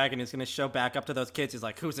into a dragon, he's going to show back up to those kids. He's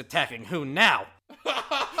like, who's attacking who now?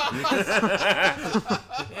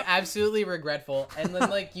 Absolutely regretful. And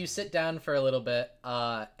then like you sit down for a little bit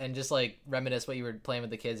and just like reminisce what you were playing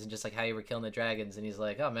with the kids and just like how you were killing the dragons, and he's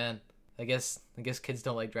like, oh man, I guess kids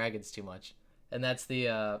don't like dragons too much. And that's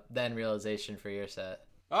the end realization for your set.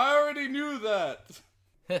 I already knew that.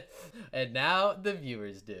 And now the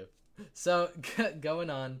viewers do. So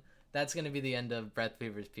going on, that's going to be the end of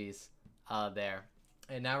Breathweaver's piece there.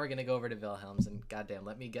 And now we're going to go over to Wilhelm's, and goddamn,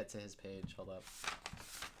 let me get to his page. Hold up.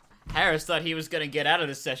 Harris thought he was going to get out of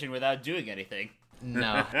this session without doing anything.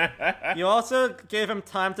 No. You also gave him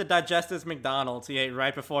time to digest his McDonald's he ate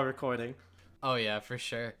right before recording. Oh yeah, for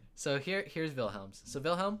sure. So here's Wilhelm's. So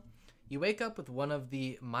Wilhelm, you wake up with one of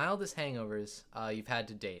the mildest hangovers you've had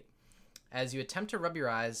to date. As you attempt to rub your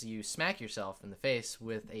eyes, you smack yourself in the face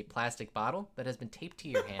with a plastic bottle that has been taped to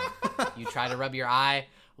your hand. You try to rub your eye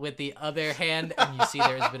with the other hand, and you see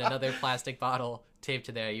there has been another plastic bottle taped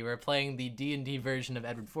to there. You were playing the D&D version of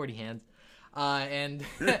Edward Forty Hands, and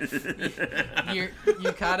you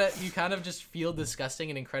kind of just feel disgusting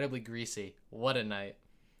and incredibly greasy. What a night!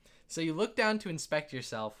 So you look down to inspect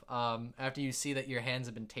yourself after you see that your hands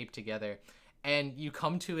have been taped together, and you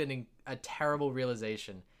come to a terrible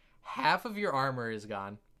realization. Half of your armor is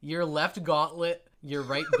gone. Your left gauntlet, your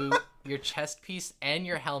right boot, your chest piece, and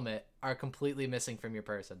your helmet are completely missing from your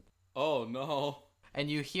person. Oh, no. And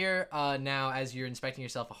you hear now, as you're inspecting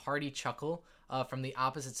yourself, a hearty chuckle from the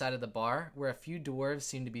opposite side of the bar, where a few dwarves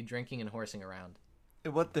seem to be drinking and horsing around.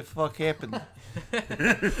 What the fuck happened?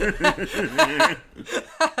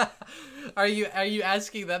 Are you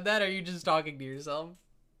asking them that, or are you just talking to yourself?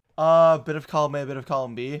 Bit of column A, bit of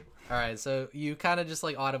column B. Alright, so you kind of just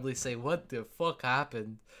like audibly say, what the fuck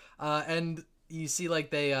happened? And you see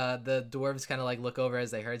like the dwarves kind of like look over as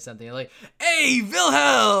they heard something. They're like, hey,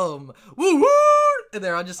 Wilhelm! Woo woo! And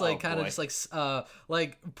they're all just like just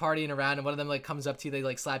like partying around, and one of them like comes up to you, they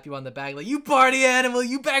like slap you on the back, like, you party animal,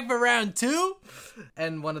 you back for round 2?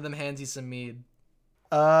 And one of them hands you some mead.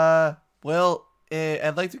 Well,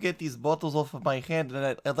 I'd like to get these bottles off of my hand,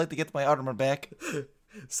 and I'd like to get my armor back.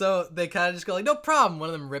 So they kind of just go like, no problem. One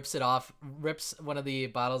of them rips one of the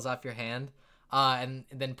bottles off your hand, and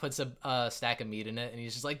then puts a stack of meat in it, and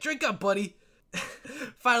he's just like, drink up, buddy.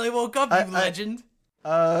 Finally woke up, you legend.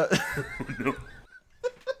 No.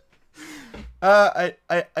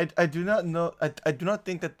 I do not know. I do not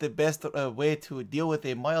think that the best way to deal with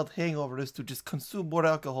a mild hangover is to just consume more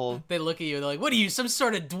alcohol. They look at you, they're like, what are you, some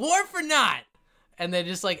sort of dwarf or not? And they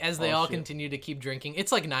just like, as they all continue to keep drinking,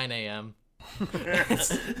 it's like 9 a.m. Do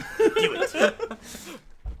it.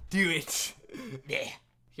 Do it. Yeah.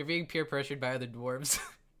 You're being peer pressured by other dwarves.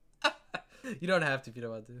 You don't have to if you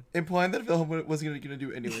don't want to. Implying that Wilhelm wasn't gonna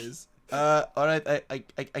do anyways. Alright,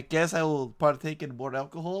 I guess I will partake in more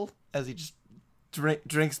alcohol as he just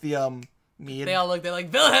drinks the mead. They all look, they're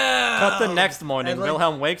like, Wilhelm! Cut the next morning, like,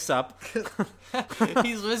 Wilhelm wakes up.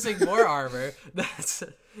 He's missing more armor.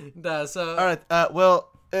 So. Alright,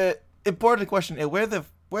 important question. Where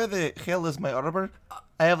the hell is my armor?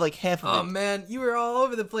 I have like half of it. Oh man, you were all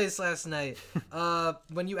over the place last night.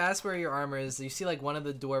 When you ask where your armor is, you see like one of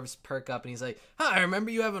the dwarves perk up and he's like, I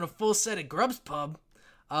remember you having a full set at Grub's Pub.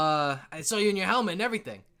 I saw you in your helmet and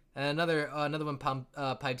everything. And another one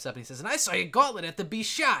pipes up and he says, and I saw your gauntlet at the Be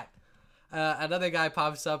Shot. Another guy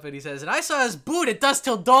pops up and he says, and I saw his boot at Dusk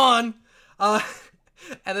Till Dawn. And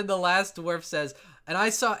then the last dwarf says, and I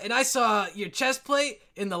saw your chest plate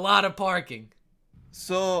in the lot of parking.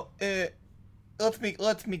 So, let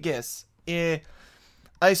me guess.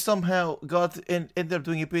 I somehow got ended up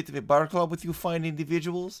doing a bit of a bar club with you fine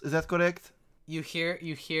individuals. Is that correct? You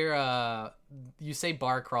say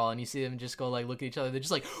bar crawl and you see them just go like look at each other. They're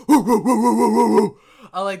just like, woo, woo, woo, woo, woo, woo, woo.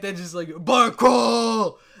 Like they're just like bar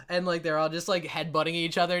crawl, and like they're all just like headbutting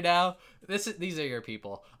each other now. These are your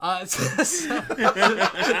people.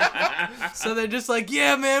 So they're just like,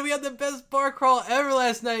 yeah, man, we had the best bar crawl ever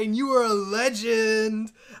last night, and you were a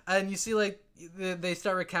legend. And you see like they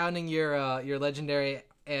start recounting your legendary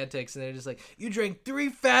antics, and they're just like, you drank 3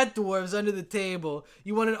 fat dwarves under the table,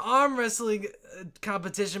 you won an arm wrestling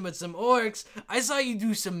competition with some orcs, I saw you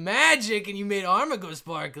do some magic and you made armor go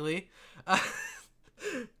sparkly.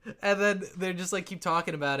 And then they're just like keep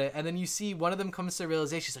talking about it, and then you see one of them comes to the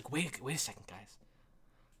realization. She's like, wait a second, guys,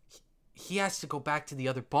 he has to go back to the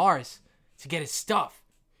other bars to get his stuff.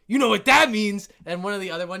 You know what that means? And one of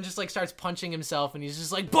the other ones just like starts punching himself, and he's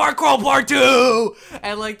just like, bar crawl part 2,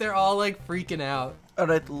 and like they're all like freaking out. All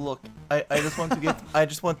right, look, I just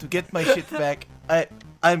want to get my shit back.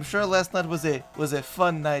 I'm sure last night was a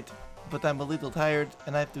fun night, but I'm a little tired,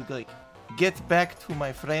 and I have to like get back to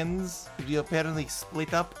my friends. We apparently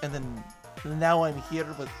split up, and then now I'm here,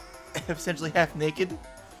 but essentially half naked.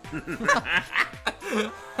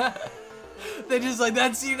 They're just like,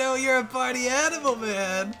 that's, you're a party animal,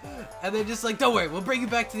 man. And they're just like, don't worry, we'll bring you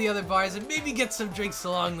back to the other bars and maybe get some drinks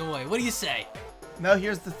along the way. What do you say? Now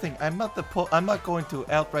here's the thing. I'm not going to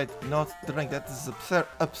outright not drink. That is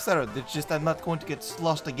absurd. It's just I'm not going to get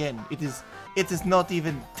sloshed again. It is not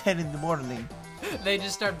even 10 in the morning. They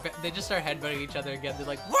just start headbutting each other again. They're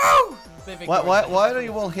like, woo! Why are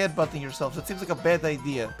you all headbutting yourselves? That seems like a bad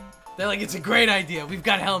idea. They're like, it's a great idea. We've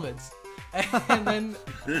got helmets. And then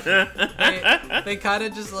they kind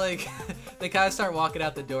of just like, they kind of start walking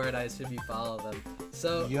out the door, and I assume you follow them.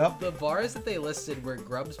 So the bars that they listed were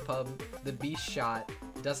Grub's Pub, the Be Shot,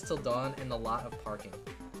 Dusk Till Dawn, and the Lot of Parking.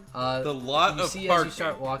 The Lot of Parking. As you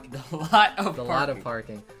start walking, the Lot of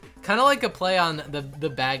Parking. Kind of like a play on the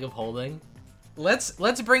Bag of Holding.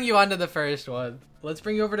 Let's bring you onto the first one. Let's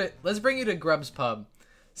bring you to Grub's Pub.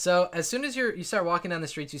 So as soon as you start walking down the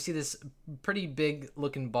streets, you see this pretty big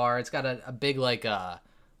looking bar. It's got a big like it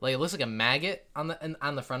looks like a maggot on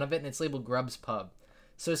the front of it, and it's labeled Grub's Pub.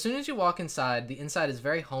 So as soon as you walk inside, the inside is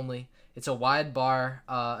very homely. It's a wide bar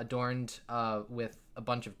adorned with a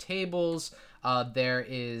bunch of tables. There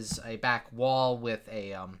is a back wall with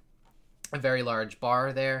a very large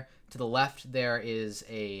bar there. To the left, there is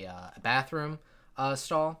a bathroom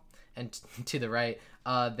stall, and to the right,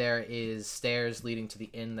 there is stairs leading to the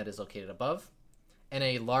inn that is located above. And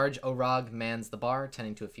a large orog mans the bar,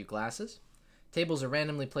 tending to a few glasses. Tables are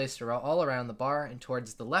randomly placed all around the bar, and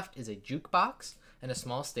towards the left is a jukebox and a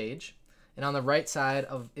small stage. And on the right side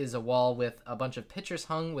is a wall with a bunch of pictures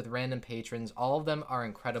hung with random patrons. All of them are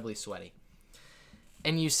incredibly sweaty.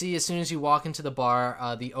 And you see, as soon as you walk into the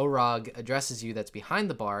bar, the Orog addresses you that's behind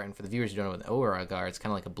the bar. And for the viewers who don't know what the Orog are, it's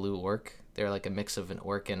kind of like a blue orc. They're like a mix of an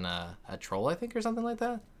orc and a troll, I think, or something like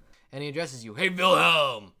that. And he addresses you, hey,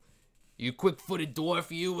 Wilhelm! You quick-footed dwarf,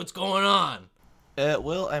 you? What's going on?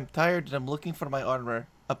 Well, I'm tired and I'm looking for my armor.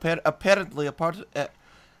 Apparently,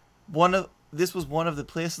 this was one of the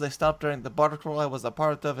places I stopped during the bar crawl I was a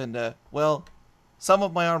part of, and, some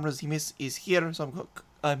of my armor is here, so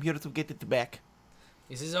I'm here to get it back.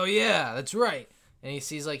 He says, oh yeah, that's right. And he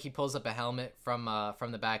sees, like, he pulls up a helmet from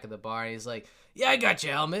the back of the bar, and he's like, yeah, I got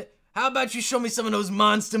your helmet. How about you show me some of those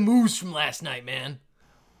monster moves from last night, man?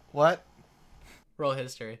 What? Roll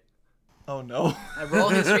history. Oh no. Roll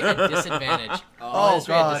history at disadvantage. Roll Oh,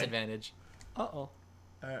 history God. at disadvantage. Uh-oh.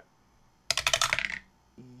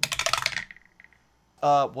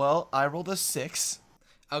 Well, I rolled a 6.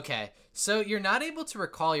 Okay, so you're not able to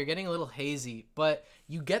recall. You're getting a little hazy, but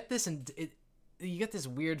you get this you get this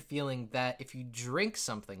weird feeling that if you drink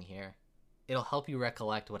something here, it'll help you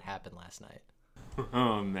recollect what happened last night.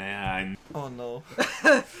 Oh man. Oh no.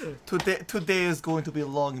 Today is going to be a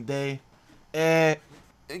long day.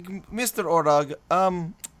 Mr. Orog,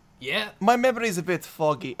 Yeah. my memory is a bit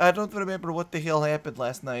foggy. I don't remember what the hell happened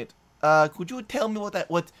last night. Could you tell me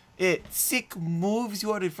what sick moves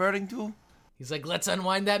you are referring to? He's like, let's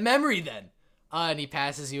unwind that memory then. And he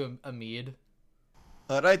passes you a mead.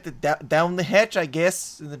 Alright, down the hatch, I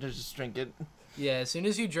guess, and then just drink it. Yeah, as soon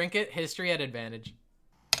as you drink it, history at advantage.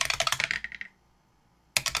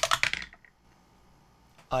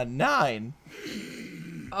 A 9.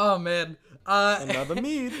 Oh man. Another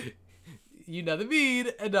mead. You know the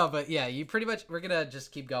mead. No, but yeah, you pretty much, we're gonna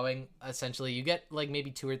just keep going. Essentially, you get like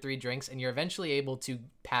maybe 2 or 3 drinks, and you're eventually able to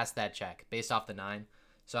pass that check based off the 9.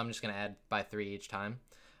 So I'm just gonna add by 3 each time.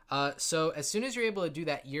 So as soon as you're able to do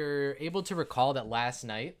that, you're able to recall that last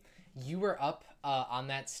night you were up on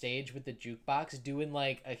that stage with the jukebox doing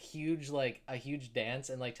like a huge dance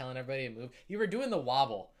and like telling everybody to move. You were doing the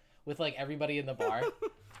wobble with like everybody in the bar,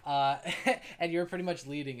 and you were pretty much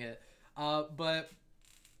leading it. But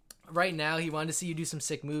right now he wanted to see you do some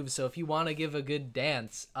sick moves. So if you want to give a good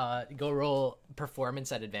dance, go roll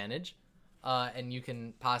performance at advantage. And you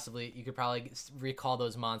could probably recall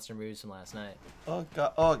those monster moves from last night. Oh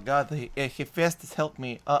god, Hephaestus help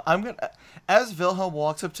me. I'm gonna, as Wilhelm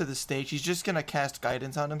walks up to the stage, he's just gonna cast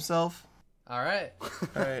guidance on himself. All right.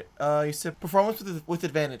 Alright, you said performance with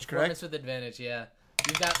advantage, correct? Performance with advantage, yeah.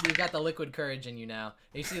 You've got the liquid courage in you now.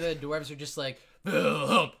 And you see the dwarves are just like,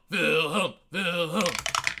 Wilhelm, Wilhelm, Wilhelm.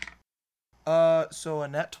 So a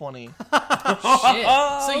nat 20. Shit.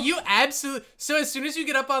 So as soon as you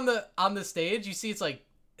get up on the stage, you see it's like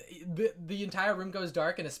the entire room goes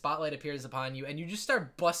dark and a spotlight appears upon you, and you just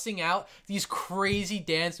start busting out these crazy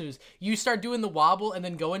dance moves. You start doing the wobble and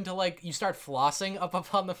then go into like you start flossing up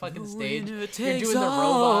on the fucking stage. You're doing the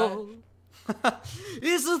robot.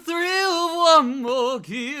 It's the thrill of one more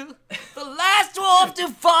kill, the last dwarf to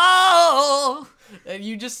fall. And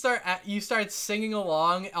you just start singing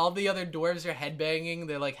along. All the other dwarves are headbanging.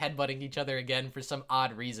 They're like headbutting each other again for some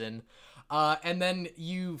odd reason. And then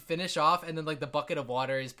you finish off, and then like the bucket of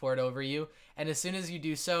water is poured over you. And as soon as you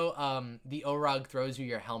do so, the Orog throws you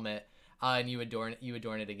your helmet, and you adorn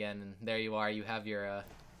it again. And there you are. You have your.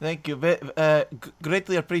 Thank you.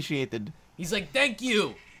 Greatly appreciated. He's like, thank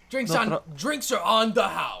you. Drinks are on the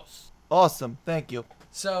house. Awesome. Thank you.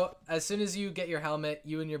 So as soon as you get your helmet,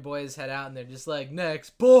 you and your boys head out, and they're just like,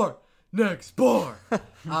 next bar.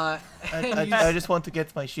 I just want to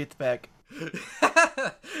get my shit back.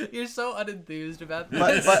 You're so unenthused about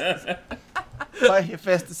this. By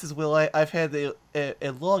Hephaestus' will, I've had a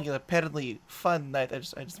long and apparently fun night. I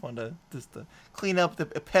just want to clean up the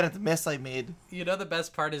apparent mess I made. You know the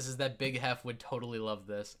best part is that Big Hef would totally love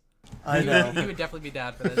this. I know. He would definitely be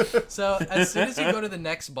down for this. So as soon as you go to the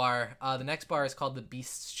next bar is called the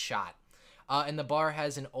Beast's Shot. And the bar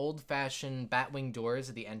has an old-fashioned batwing doors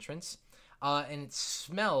at the entrance. And it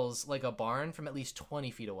smells like a barn from at least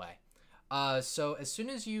 20 feet away. So as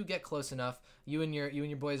soon as you get close enough, you and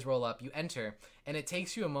your boys roll up, you enter, and it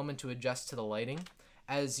takes you a moment to adjust to the lighting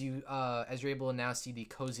as you're able to now see the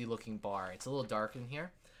cozy-looking bar. It's a little dark in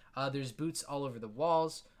here. There's boots all over the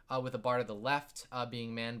walls, with a bar to the left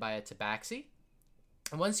being manned by a tabaxi.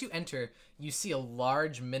 And once you enter, you see a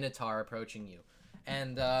large minotaur approaching you.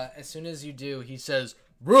 And as soon as you do, he says,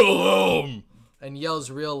 Wilhelm! And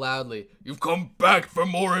yells real loudly, You've come back for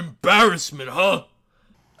more embarrassment, huh?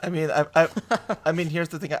 I mean, I mean, here's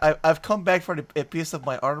the thing. I've come back for a piece of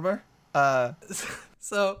my armor.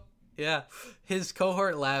 So, yeah, his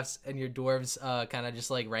cohort laughs, and your dwarves kind of just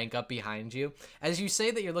like rank up behind you. As you say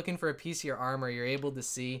that you're looking for a piece of your armor, you're able to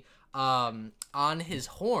see on his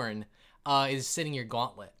horn is sitting your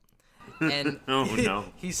gauntlet. And oh no!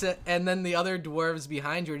 He said, and then the other dwarves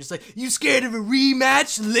behind you are just like, "You scared of a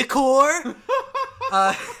rematch, Liquor?"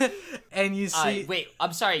 And you see, wait,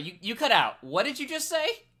 I'm sorry, you cut out. What did you just say?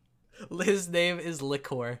 His name is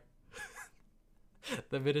Liquor.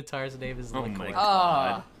 The Minotaur's name is Liquor. My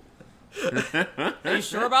God. Are you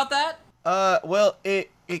sure about that? Well,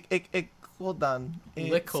 hold on.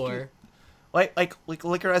 Liquor. Like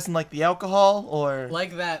liquor as in like the alcohol, or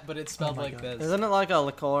like that, but it's spelled like this. Isn't it like a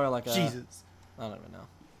liqueur, like a... Jesus. I don't even know.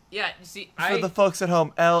 Yeah, you see, For the folks at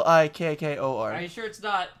home, Likkor. Are you sure it's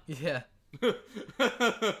not? Yeah.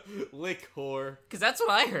 Lick whore. Because that's what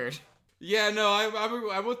I heard. Yeah, no,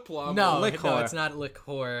 I'm with Plum. No, Liquor. no, it's not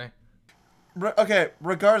liquor. Okay,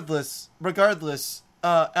 regardless,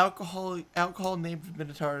 alcohol named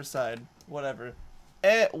Minotaur aside, whatever.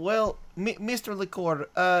 Well, Mr. Liquor,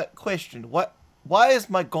 question. Why is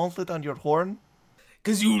my gauntlet on your horn?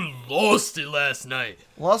 Cause you lost it last night.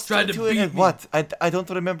 Lost Tried it to to it beat and me. what? I don't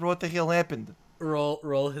remember what the hell happened.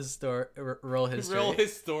 Roll history Real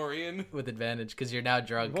historian. with advantage because you're now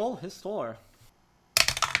drunk. Roll his store.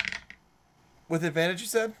 With advantage, you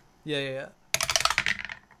said? Yeah.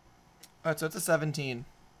 Alright, so it's a 17.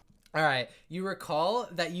 All right. You recall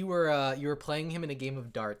that you were playing him in a game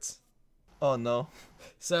of darts. Oh no.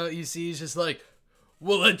 So you see, he's just like,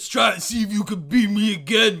 well, let's try to see if you can beat me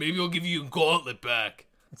again. Maybe I'll give you a gauntlet back.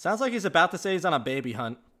 It sounds like he's about to say he's on a baby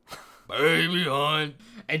hunt. Baby hunt.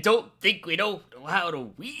 And don't think we don't know how to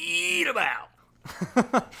weed them out.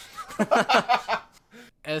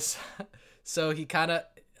 So he kind of,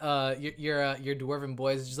 your dwarven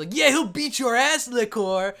boys is just like, yeah, he'll beat your ass,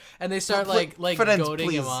 Liquor, and they start like Friends, goading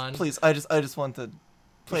please, him on. Please, I just want to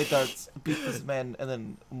play darts, beat this man, and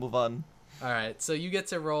then move on. All right, so you get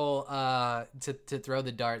to roll to throw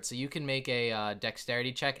the dart. So you can make a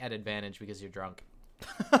dexterity check at advantage because you're drunk.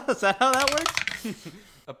 Is that how that works?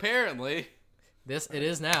 Apparently. It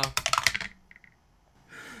is now.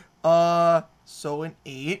 So an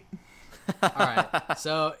 8. All right,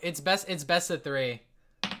 so it's best of 3.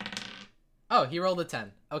 Oh, he rolled a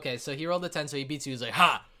 10. Okay, so he rolled a 10, so he beats you. He's like,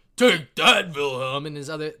 ha! Take that, Wilhelm! And his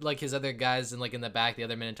other guys and in the back, the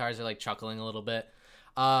other Minotaurs are chuckling a little bit.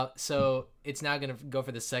 So it's now gonna go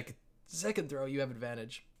for the second throw. You have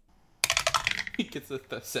advantage. He gets a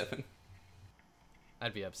 7.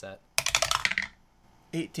 I'd be upset.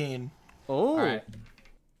 18. Oh. All right.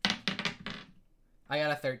 I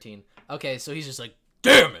got a 13. Okay, so he's just like,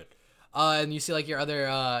 damn it! And you see your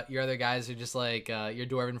other guys are just your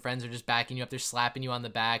dwarven friends are just backing you up. They're slapping you on the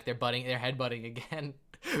back. They're headbutting again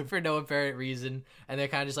for no apparent reason, and they're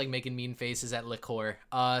kind of just making mean faces at Liquor.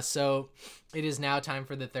 So it is now time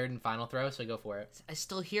for the third and final throw. So go for it. I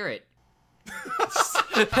still hear it.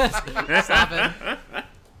 Stop it.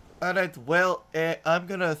 All right. Well, I'm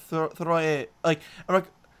gonna throw a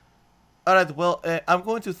Alright. Well, I'm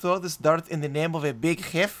going to throw this dart in the name of a big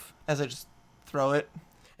hef as I just throw it.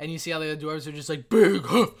 And you see how the other dwarves are just like, big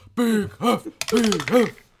huff, big huff, big huff.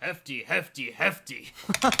 Hefty, hefty, hefty.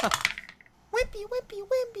 Wimpy, wimpy,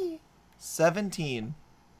 wimpy. 17.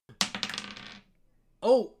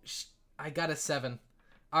 Oh, I got a 7.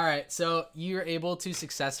 All right, so you're able to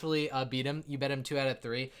successfully beat him. You bet him 2 out of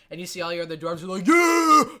 3, and you see all your other dwarves are like,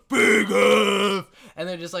 yeah, big F! And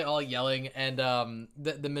they're just all yelling, and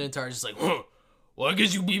the Minotaur is just like, huh, well, I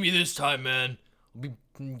guess you beat me this time, man.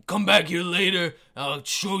 Come back here later, I'll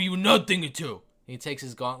show you nothing or two. He takes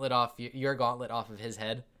his gauntlet off, your gauntlet off of his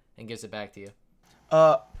head, and gives it back to you.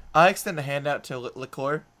 I extend a hand out to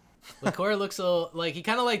Liquor. Liquor looks a little, he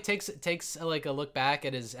kind of takes a look back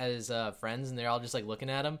at his friends, and they're all just looking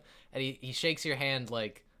at him, and he shakes your hand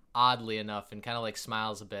oddly enough and kind of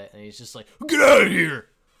smiles a bit, and he's just like, get out of here.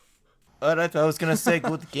 Alright, I was gonna say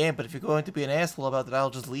good game, but if you're going to be an asshole about it,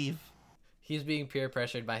 I'll just leave. He's being peer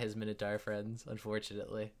pressured by his Minotaur friends,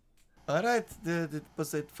 unfortunately. Alright, it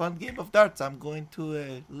was a fun game of darts. I'm going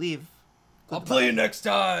to leave. Goodbye. I'll play you next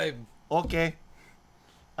time. Okay.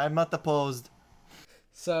 I'm not opposed.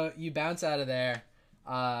 So you bounce out of there,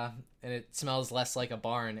 and it smells less like a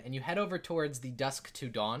barn, and you head over towards the dusk to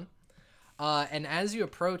dawn. And as you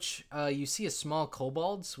approach, you see a small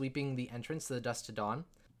kobold sweeping the entrance to the dusk to dawn.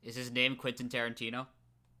 Is his name Quentin Tarantino?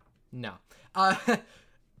 No.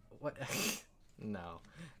 What? No.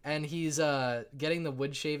 And he's getting the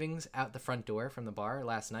wood shavings out the front door from the bar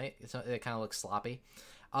last night. It kind of looks sloppy.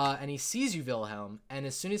 And he sees you, Wilhelm, and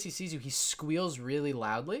as soon as he sees you, he squeals really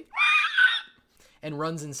loudly and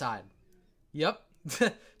runs inside. Yep.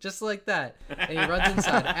 Just like that. And he runs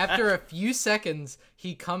inside. After a few seconds,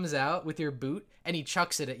 he comes out with your boot, and he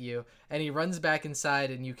chucks it at you, and he runs back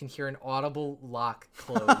inside, and you can hear an audible lock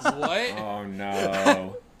close. What? Oh,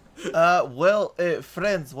 no.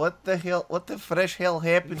 Friends, what the fresh hell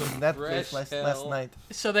happened in that place last night?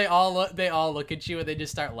 So they all look at you, and they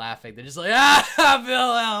just start laughing. They're just like, ah,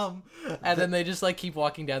 Wilhelm! And then they just keep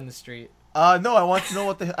walking down the street. No, I want to know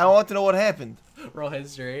what happened. Roll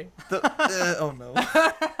history. Oh no.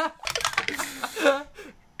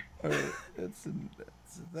 Alright, that's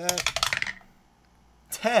that.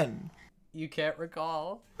 10. You can't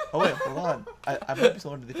recall. Oh wait, hold on. I might be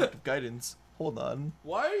someone to detective guidance. Hold on.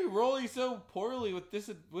 Why are you rolling so poorly with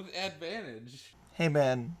advantage? Hey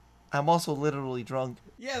man, I'm also literally drunk.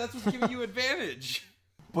 Yeah, that's what's giving you advantage.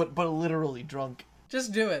 But literally drunk.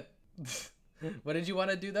 Just do it. What did you want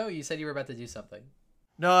to do though? You said you were about to do something.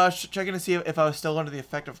 No, I was checking to see if I was still under the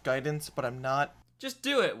effect of guidance, but I'm not. Just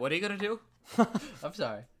do it. What are you gonna do? I'm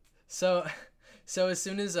sorry. So as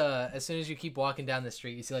soon as you keep walking down the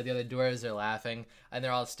street, you see like the other dwarves are laughing and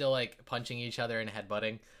they're all still like punching each other and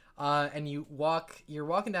headbutting. And you're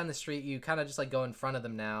walking down the street. You kind of just like go in front of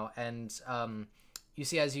them now, and you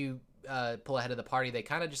see as you pull ahead of the party, they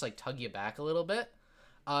kind of just like tug you back a little bit,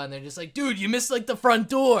 and they're just like, "Dude, you missed like the front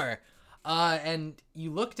door." And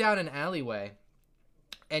you look down an alleyway,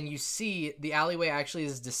 and you see the alleyway actually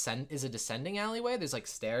is a descending alleyway. There's like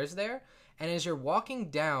stairs there. And as you're walking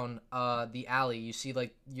down the alley, you see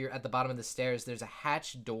like you're at the bottom of the stairs. There's a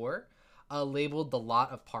hatched door labeled the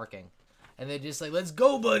lot of parking, and they're just like, "Let's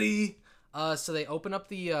go, buddy!" So they open up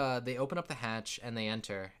the hatch and they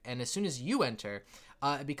enter. And as soon as you enter,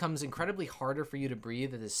 it becomes incredibly harder for you to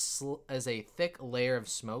breathe as a thick layer of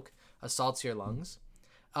smoke assaults your lungs.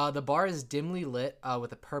 The bar is dimly lit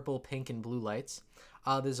with a purple, pink, and blue lights.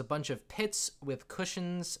 There's a bunch of pits with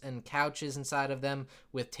cushions and couches inside of them,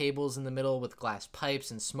 with tables in the middle with glass pipes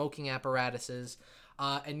and smoking apparatuses.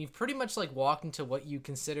 And you've pretty much like walked into what you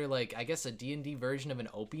consider like, I guess, a D&D version of an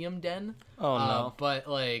opium den. Oh no! But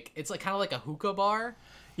like it's like kind of like a hookah bar.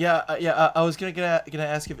 Yeah. I was gonna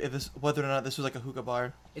ask if whether or not this was like a hookah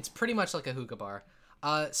bar. It's pretty much like a hookah bar.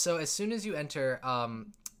 So as soon as you enter,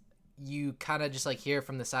 you kind of just like hear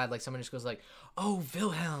from the side like someone just goes like, "Oh,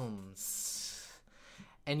 Wilhelms."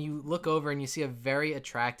 And you look over and you see a very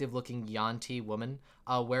attractive looking Yuan-Ti woman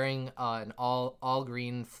wearing an all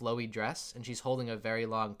green flowy dress, and she's holding a very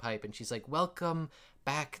long pipe, and she's like, "Welcome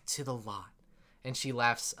back to the lot." And she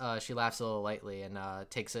laughs a little lightly and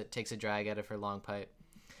takes a drag out of her long pipe.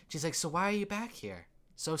 She's like, "So why are you back here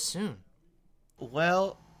so soon?"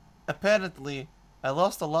 Well, apparently I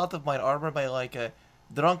lost a lot of my armor by like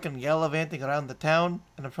drunken gallivanting around the town,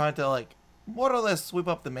 and I'm trying to like more or less sweep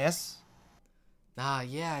up the mess.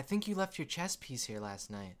 Yeah, I think you left your chess piece here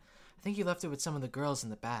last night. I think you left it with some of the girls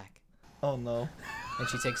in the back. Oh no. And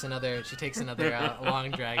she takes another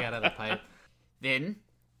long drag out of the pipe. Then,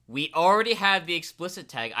 we already have the explicit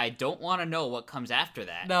tag. I don't want to know what comes after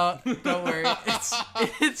that. No, don't worry.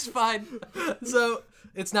 It's fine. So,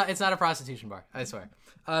 it's not a prostitution bar, I swear.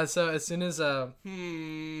 So as soon as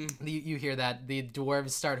you hear that, the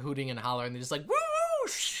dwarves start hooting and hollering. They're just like, "Woo!"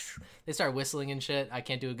 They start whistling and shit. I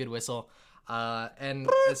can't do a good whistle. And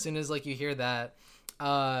as soon as like you hear that,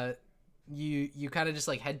 you kind of just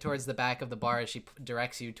like head towards the back of the bar as she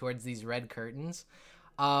directs you towards these red curtains.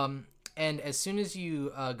 And as soon as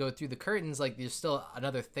you go through the curtains, like there's still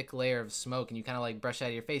another thick layer of smoke, and you kind of like brush it out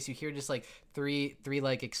of your face. You hear just like three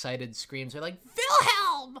like excited screams. They're like,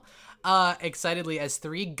 "Wilhelm!" Excitedly as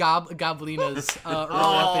three goblinas roll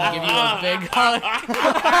up and give you a big hug.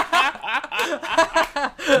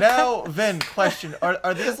 Now, Vin, question: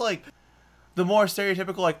 Are these like the more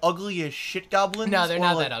stereotypical, like ugly as shit goblins? No, they're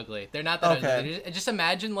not like... that ugly. They're not that ugly. Just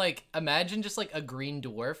imagine just like a green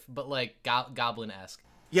dwarf, but like goblin-esque.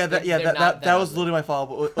 Yeah, that was literally my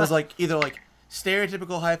follow-up. It was like either like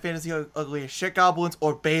stereotypical high fantasy ugly as shit goblins,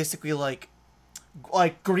 or basically like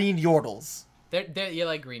green yordles. They're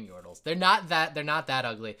like green yordles. They're not that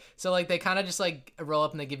ugly. So like they kind of just like roll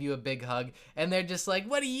up and they give you a big hug, and they're just like,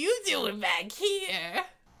 "What are you doing back here?"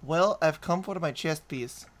 Well, I've come for my chest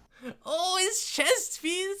piece. Oh, his chest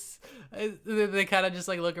piece. They kind of just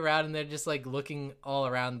like look around, and they're just like looking all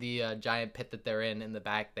around the giant pit that they're in the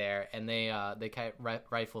back there, and they kind of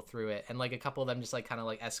rifle through it, and like a couple of them just like kind of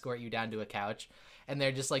like escort you down to a couch, and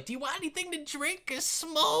they're just like, "Do you want anything to drink or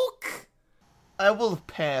smoke?" I will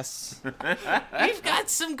pass. We've got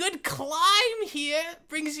some good climb here.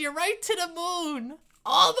 Brings you right to the moon,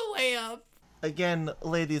 all the way up. Again,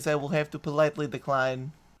 ladies, I will have to politely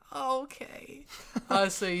decline. Okay.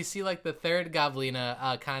 So you see like the third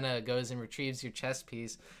goblina kind of goes and retrieves your chest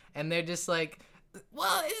piece, and they're just like,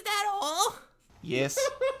 "Well, is that all?" Yes.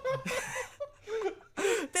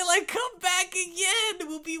 They're like, "Come back again.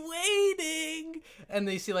 We'll be waiting." And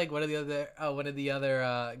they see like one of the other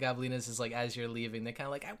goblinas is like, as you're leaving, they're kind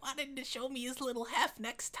of like, "I wanted to show me his little hef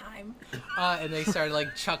next time," and they start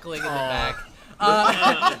like chuckling in the back.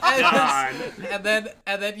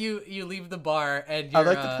 And then you leave the bar, and I'd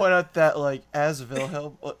like to point out that like as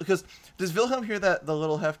Wilhelm, because does Wilhelm hear the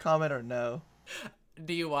little hef comment or no?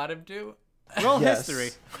 Do you want him to? Roll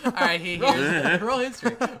history. All right, he hears. Roll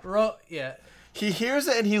history. Yeah. He hears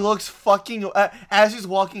it and he looks fucking as he's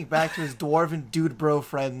walking back to his dwarven dude bro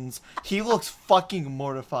friends. He looks fucking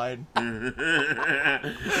mortified.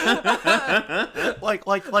 like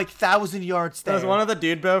 1,000-yard stare. Does one of the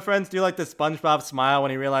dude bro friends do like the SpongeBob smile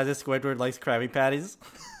when he realizes Squidward likes Krabby Patties?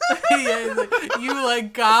 Yeah, he's like, you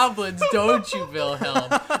like goblins, don't you, Wilhelm?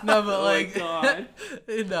 No, but like, God.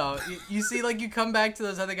 no, you see, like, you come back to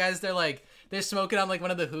those other guys. They're smoking on like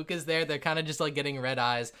one of the hookahs there. They're kind of just like getting red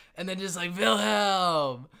eyes, and then just like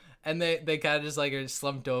Wilhelm, and they kind of just like are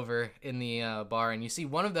slumped over in the bar, and you see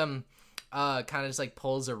one of them kind of just like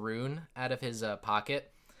pulls a rune out of his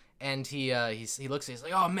pocket, and he looks, he's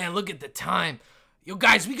like, oh man, look at the time, yo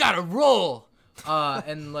guys, we gotta roll.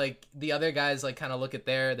 And like the other guys like kind of look at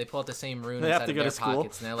they pull out the same rune inside of their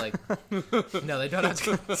pockets, and they're like, no, they don't have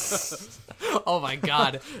to. Oh my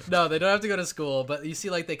god, no, they don't have to go to school. But you see,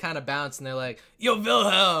 like they kind of bounce, and they're like, yo,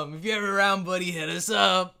 Wilhelm, if you're ever around, buddy, hit us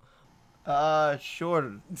up.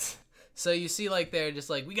 Sure. So you see, like they're just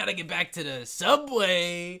like, we gotta get back to the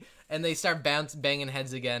subway, and they start banging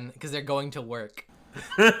heads again because they're going to work.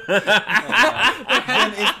 Then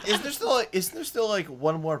isn't there still like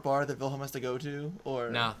one more bar that Wilhelm has to go to, or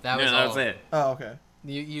No, that was it. Oh, okay.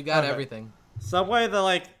 You got Okay. everything. Subway, the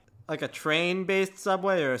like a train-based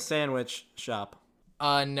Subway or a sandwich shop?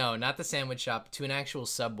 No, not the sandwich shop, to an actual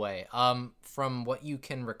Subway. From what you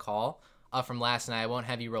can recall, from last night, I won't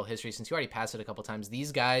have you roll history since you already passed it a couple times.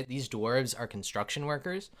 These dwarves are construction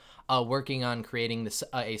workers, working on creating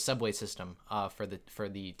a subway system, for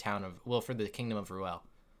the town of, for the kingdom of Ruel,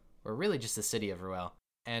 or really just the city of Ruel.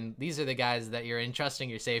 And these are the guys that you're entrusting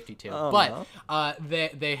your safety to. Oh, but no.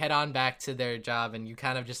 they head on back to their job, and you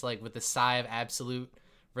kind of just like with a sigh of absolute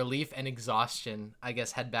relief and exhaustion, I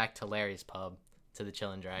guess, head back to Larry's pub, to the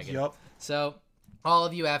Chillin' Dragon. Yup. So all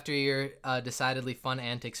of you, after your decidedly fun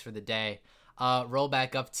antics for the day, roll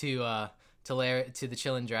back up to the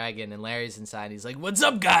Chillin' Dragon, and Larry's inside. He's like, "What's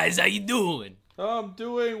up, guys? How you doing?" I'm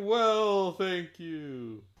doing well, thank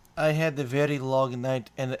you. I had a very long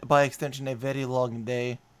night, and by extension, a very long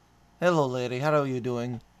day. Hello, Larry. How are you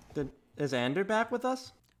doing? Is Ander back with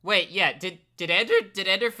us? Wait, yeah, did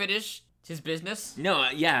Ender finish his business? No,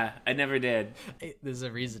 yeah, I never did. There's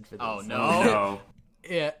a reason for this. Oh, no. No.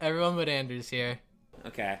 Yeah, everyone but Anders here.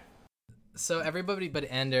 Okay. So everybody but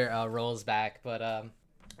Ender rolls back, but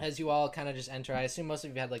as you all kind of just enter, I assume most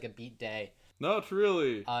of you had like a beat day. Not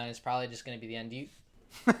really. And it's probably just going to be the end.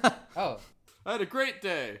 Oh. I had a great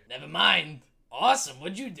day. Never mind. Awesome.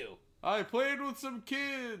 What'd you do? I played with some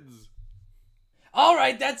kids. All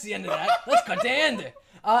right, that's the end of that. Let's cut to Ander.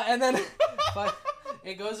 And then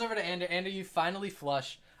it goes over to Ander. Ander, you finally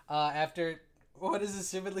flush after what is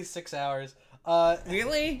assumedly 6 hours.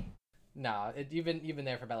 Really? No, you've been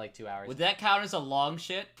there for about like 2 hours. Would that count as a long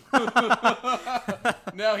shit?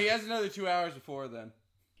 No, he has another 2 hours before then.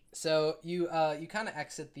 So you kind of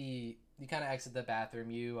exit the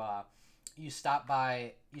bathroom. You stop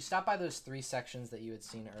by those 3 sections that you had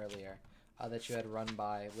seen earlier, that you had run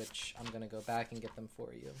by, which I'm gonna go back and get them for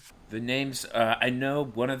you. The names, I know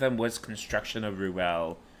one of them was Construction of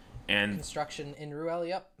Ruel, and Construction in Ruel,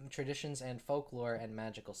 yep. Traditions and folklore and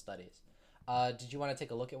magical studies. Did you want to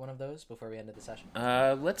take a look at one of those before we ended the session?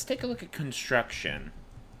 let's take a look at Construction.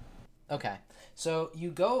 Okay, so you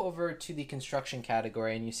go over to the construction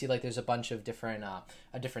category, and you see like there's a bunch of different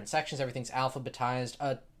sections. Everything's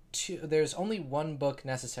alphabetized. There's only one book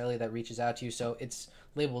necessarily that reaches out to you, so it's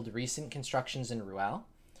labeled Recent Constructions in Ruel,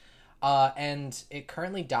 and it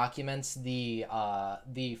currently documents the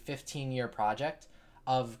 15-year project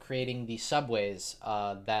of creating the subways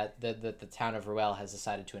that the town of Ruel has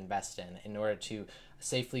decided to invest in order to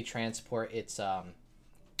safely transport its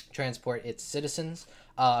citizens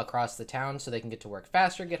across the town so they can get to work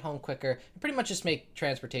faster, get home quicker, and pretty much just make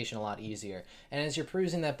transportation a lot easier. And as you're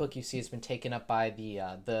perusing that book, you see it's been taken up by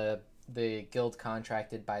the guild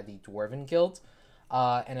contracted by the Dwarven Guild,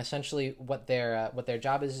 and essentially what their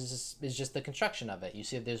job is just the construction of it. You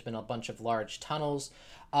see that there's been a bunch of large tunnels,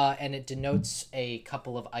 and it denotes a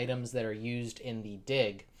couple of items that are used in the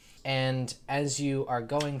dig. And as you are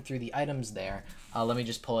going through the items there, let me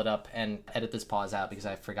just pull it up and edit this pause out because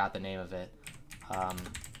I forgot the name of it. And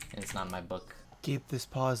it's not in my book. Keep this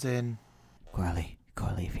pause in. Corley,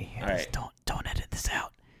 if you hear this, don't edit this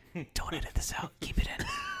out. Don't edit this out. Keep it in.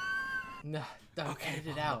 No, edit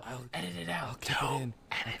it out. Edit it out. Keep it in.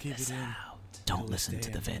 Keep it in. Don't listen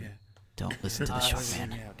to the Vin. Don't listen to the short Vin.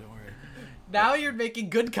 Don't worry. Now you're making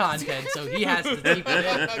good content, so he has to keep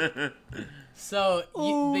it in. So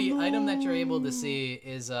the item that you're able to see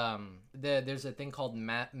is there's a thing called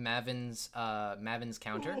Mavin's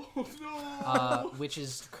counter, which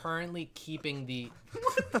is currently keeping the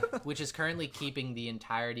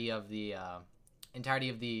entirety of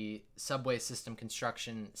the subway system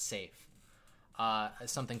construction safe.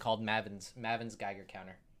 Something called Mavin's Geiger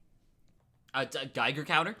counter. A Geiger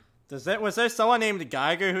counter? Was there someone named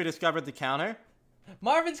Geiger who discovered the counter?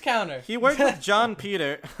 Marvin's counter. He worked with John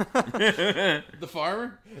Peter. The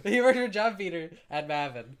farmer? He worked with John Peter at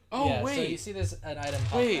Mavin. Oh, yeah, wait. So you see this an item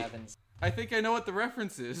called Mavin's. I think I know what the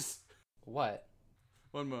reference is. What?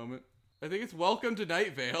 One moment. I think it's Welcome to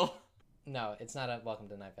Night Vale. No, it's not a Welcome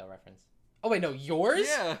to Night Vale reference. Oh wait, no, yours?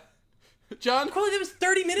 Yeah. John. Quilly, that was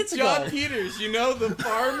 30 minutes ago. John Peters, you know the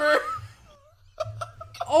farmer?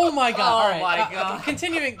 Oh my god! Oh All right, my God.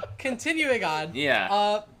 Continuing on. Yeah.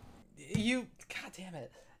 God damn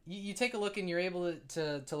it! You take a look and you're able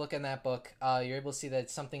to look in that book. You're able to see that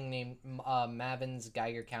it's something named Mavin's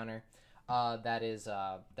Geiger counter. That is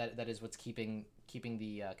what's keeping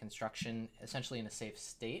the construction essentially in a safe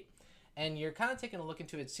state. And you're kind of taking a look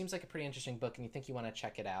into it. It seems like a pretty interesting book, and you think you want to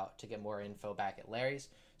check it out to get more info back at Larry's.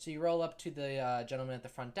 So you roll up to the gentleman at the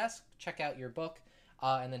front desk, check out your book,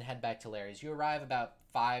 and then head back to Larry's. You arrive about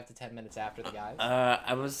 5 to 10 minutes after the guys.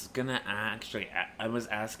 I was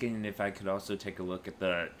asking if I could also take a look at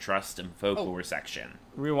the trust and folklore section.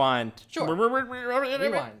 Rewind. Sure.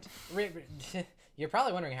 Rewind. You're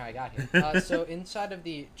probably wondering how I got here. So inside of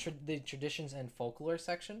the traditions and folklore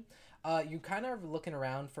section, you kind of are looking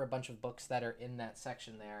around for a bunch of books that are in that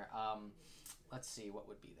section there. Let's see, what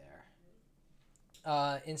would be there?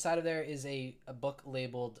 Inside of there is a book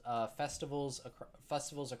labeled festivals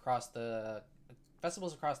across the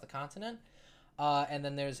continent, and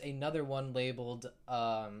then there's another one labeled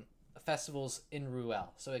festivals in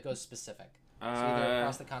Ruel. So it goes specific. So either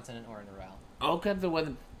across the continent or in Ruel. I'll get the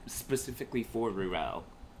one specifically for Ruel.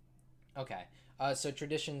 Okay. So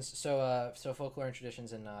traditions, so folklore and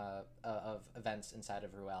traditions and of events inside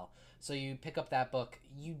of Ruel. So you pick up that book.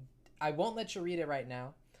 I won't let you read it right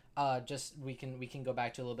now. Just we can go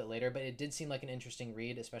back to a little bit later, but it did seem like an interesting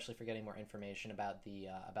read, especially for getting more information about the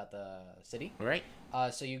city. Right.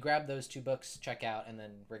 So you grab those 2 books, check out, and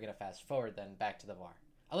then we're gonna fast forward then back to the VAR.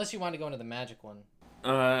 Unless you want to go into the magic one.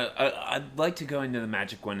 I'd like to go into the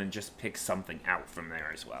magic one and just pick something out from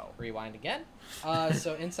there as well. Rewind again.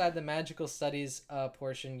 So inside the magical studies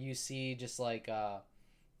portion, you see just like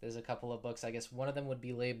there's a couple of books. I guess one of them would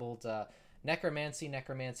be labeled Necromancy.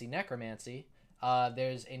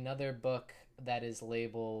 There's another book that is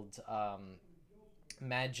labeled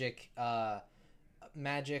Magic,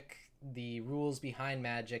 the rules behind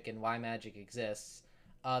magic and why magic exists.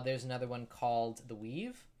 There's another one called The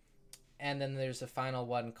Weave. And then there's a final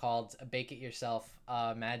one called Bake It Yourself,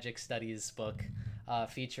 Magic Studies book,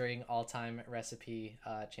 featuring all-time recipe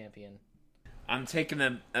champion. I'm taking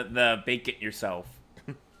the Bake It Yourself.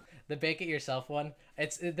 The Bake It Yourself one.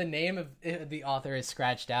 It's the name of the author is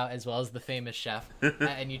scratched out as well as the famous chef.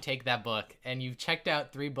 And you take that book and you've checked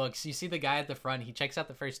out 3 books. You see the guy at the front. He checks out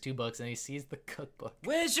the first 2 books and he sees the cookbook.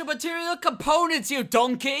 Where's your material components, you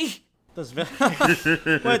donkey? Does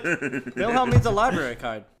Wilhelm needs a library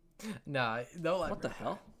card. No library. What the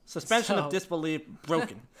hell? Suspension of disbelief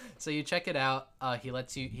broken. So you check it out. He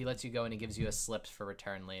lets you go and he gives you a slip for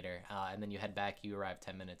return later. And then you head back. You arrive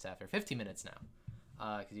 10 minutes after. 15 minutes now.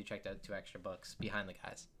 Because you checked out 2 extra books behind the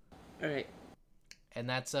guys. All right. And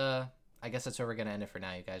that's I guess that's where we're gonna end it for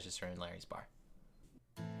now. You guys just are in Larry's bar.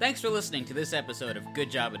 Thanks for listening to this episode of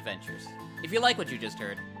Good Job Adventures. If you like what you just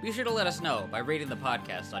heard, be sure to let us know by rating the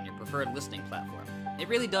podcast on your preferred listening platform. It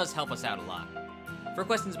really does help us out a lot. For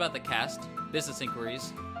questions about the cast, business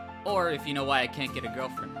inquiries, or if you know why I can't get a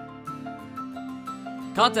girlfriend,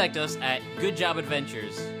 contact us at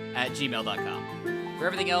goodjobadventures@gmail.com. For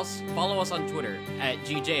everything else, follow us on Twitter at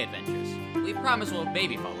GJAdventures. We promise we'll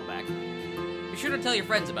maybe follow back. Be sure to tell your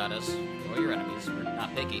friends about us, or your enemies. We're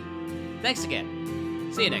not picky. Thanks again.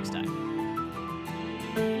 See you next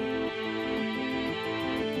time.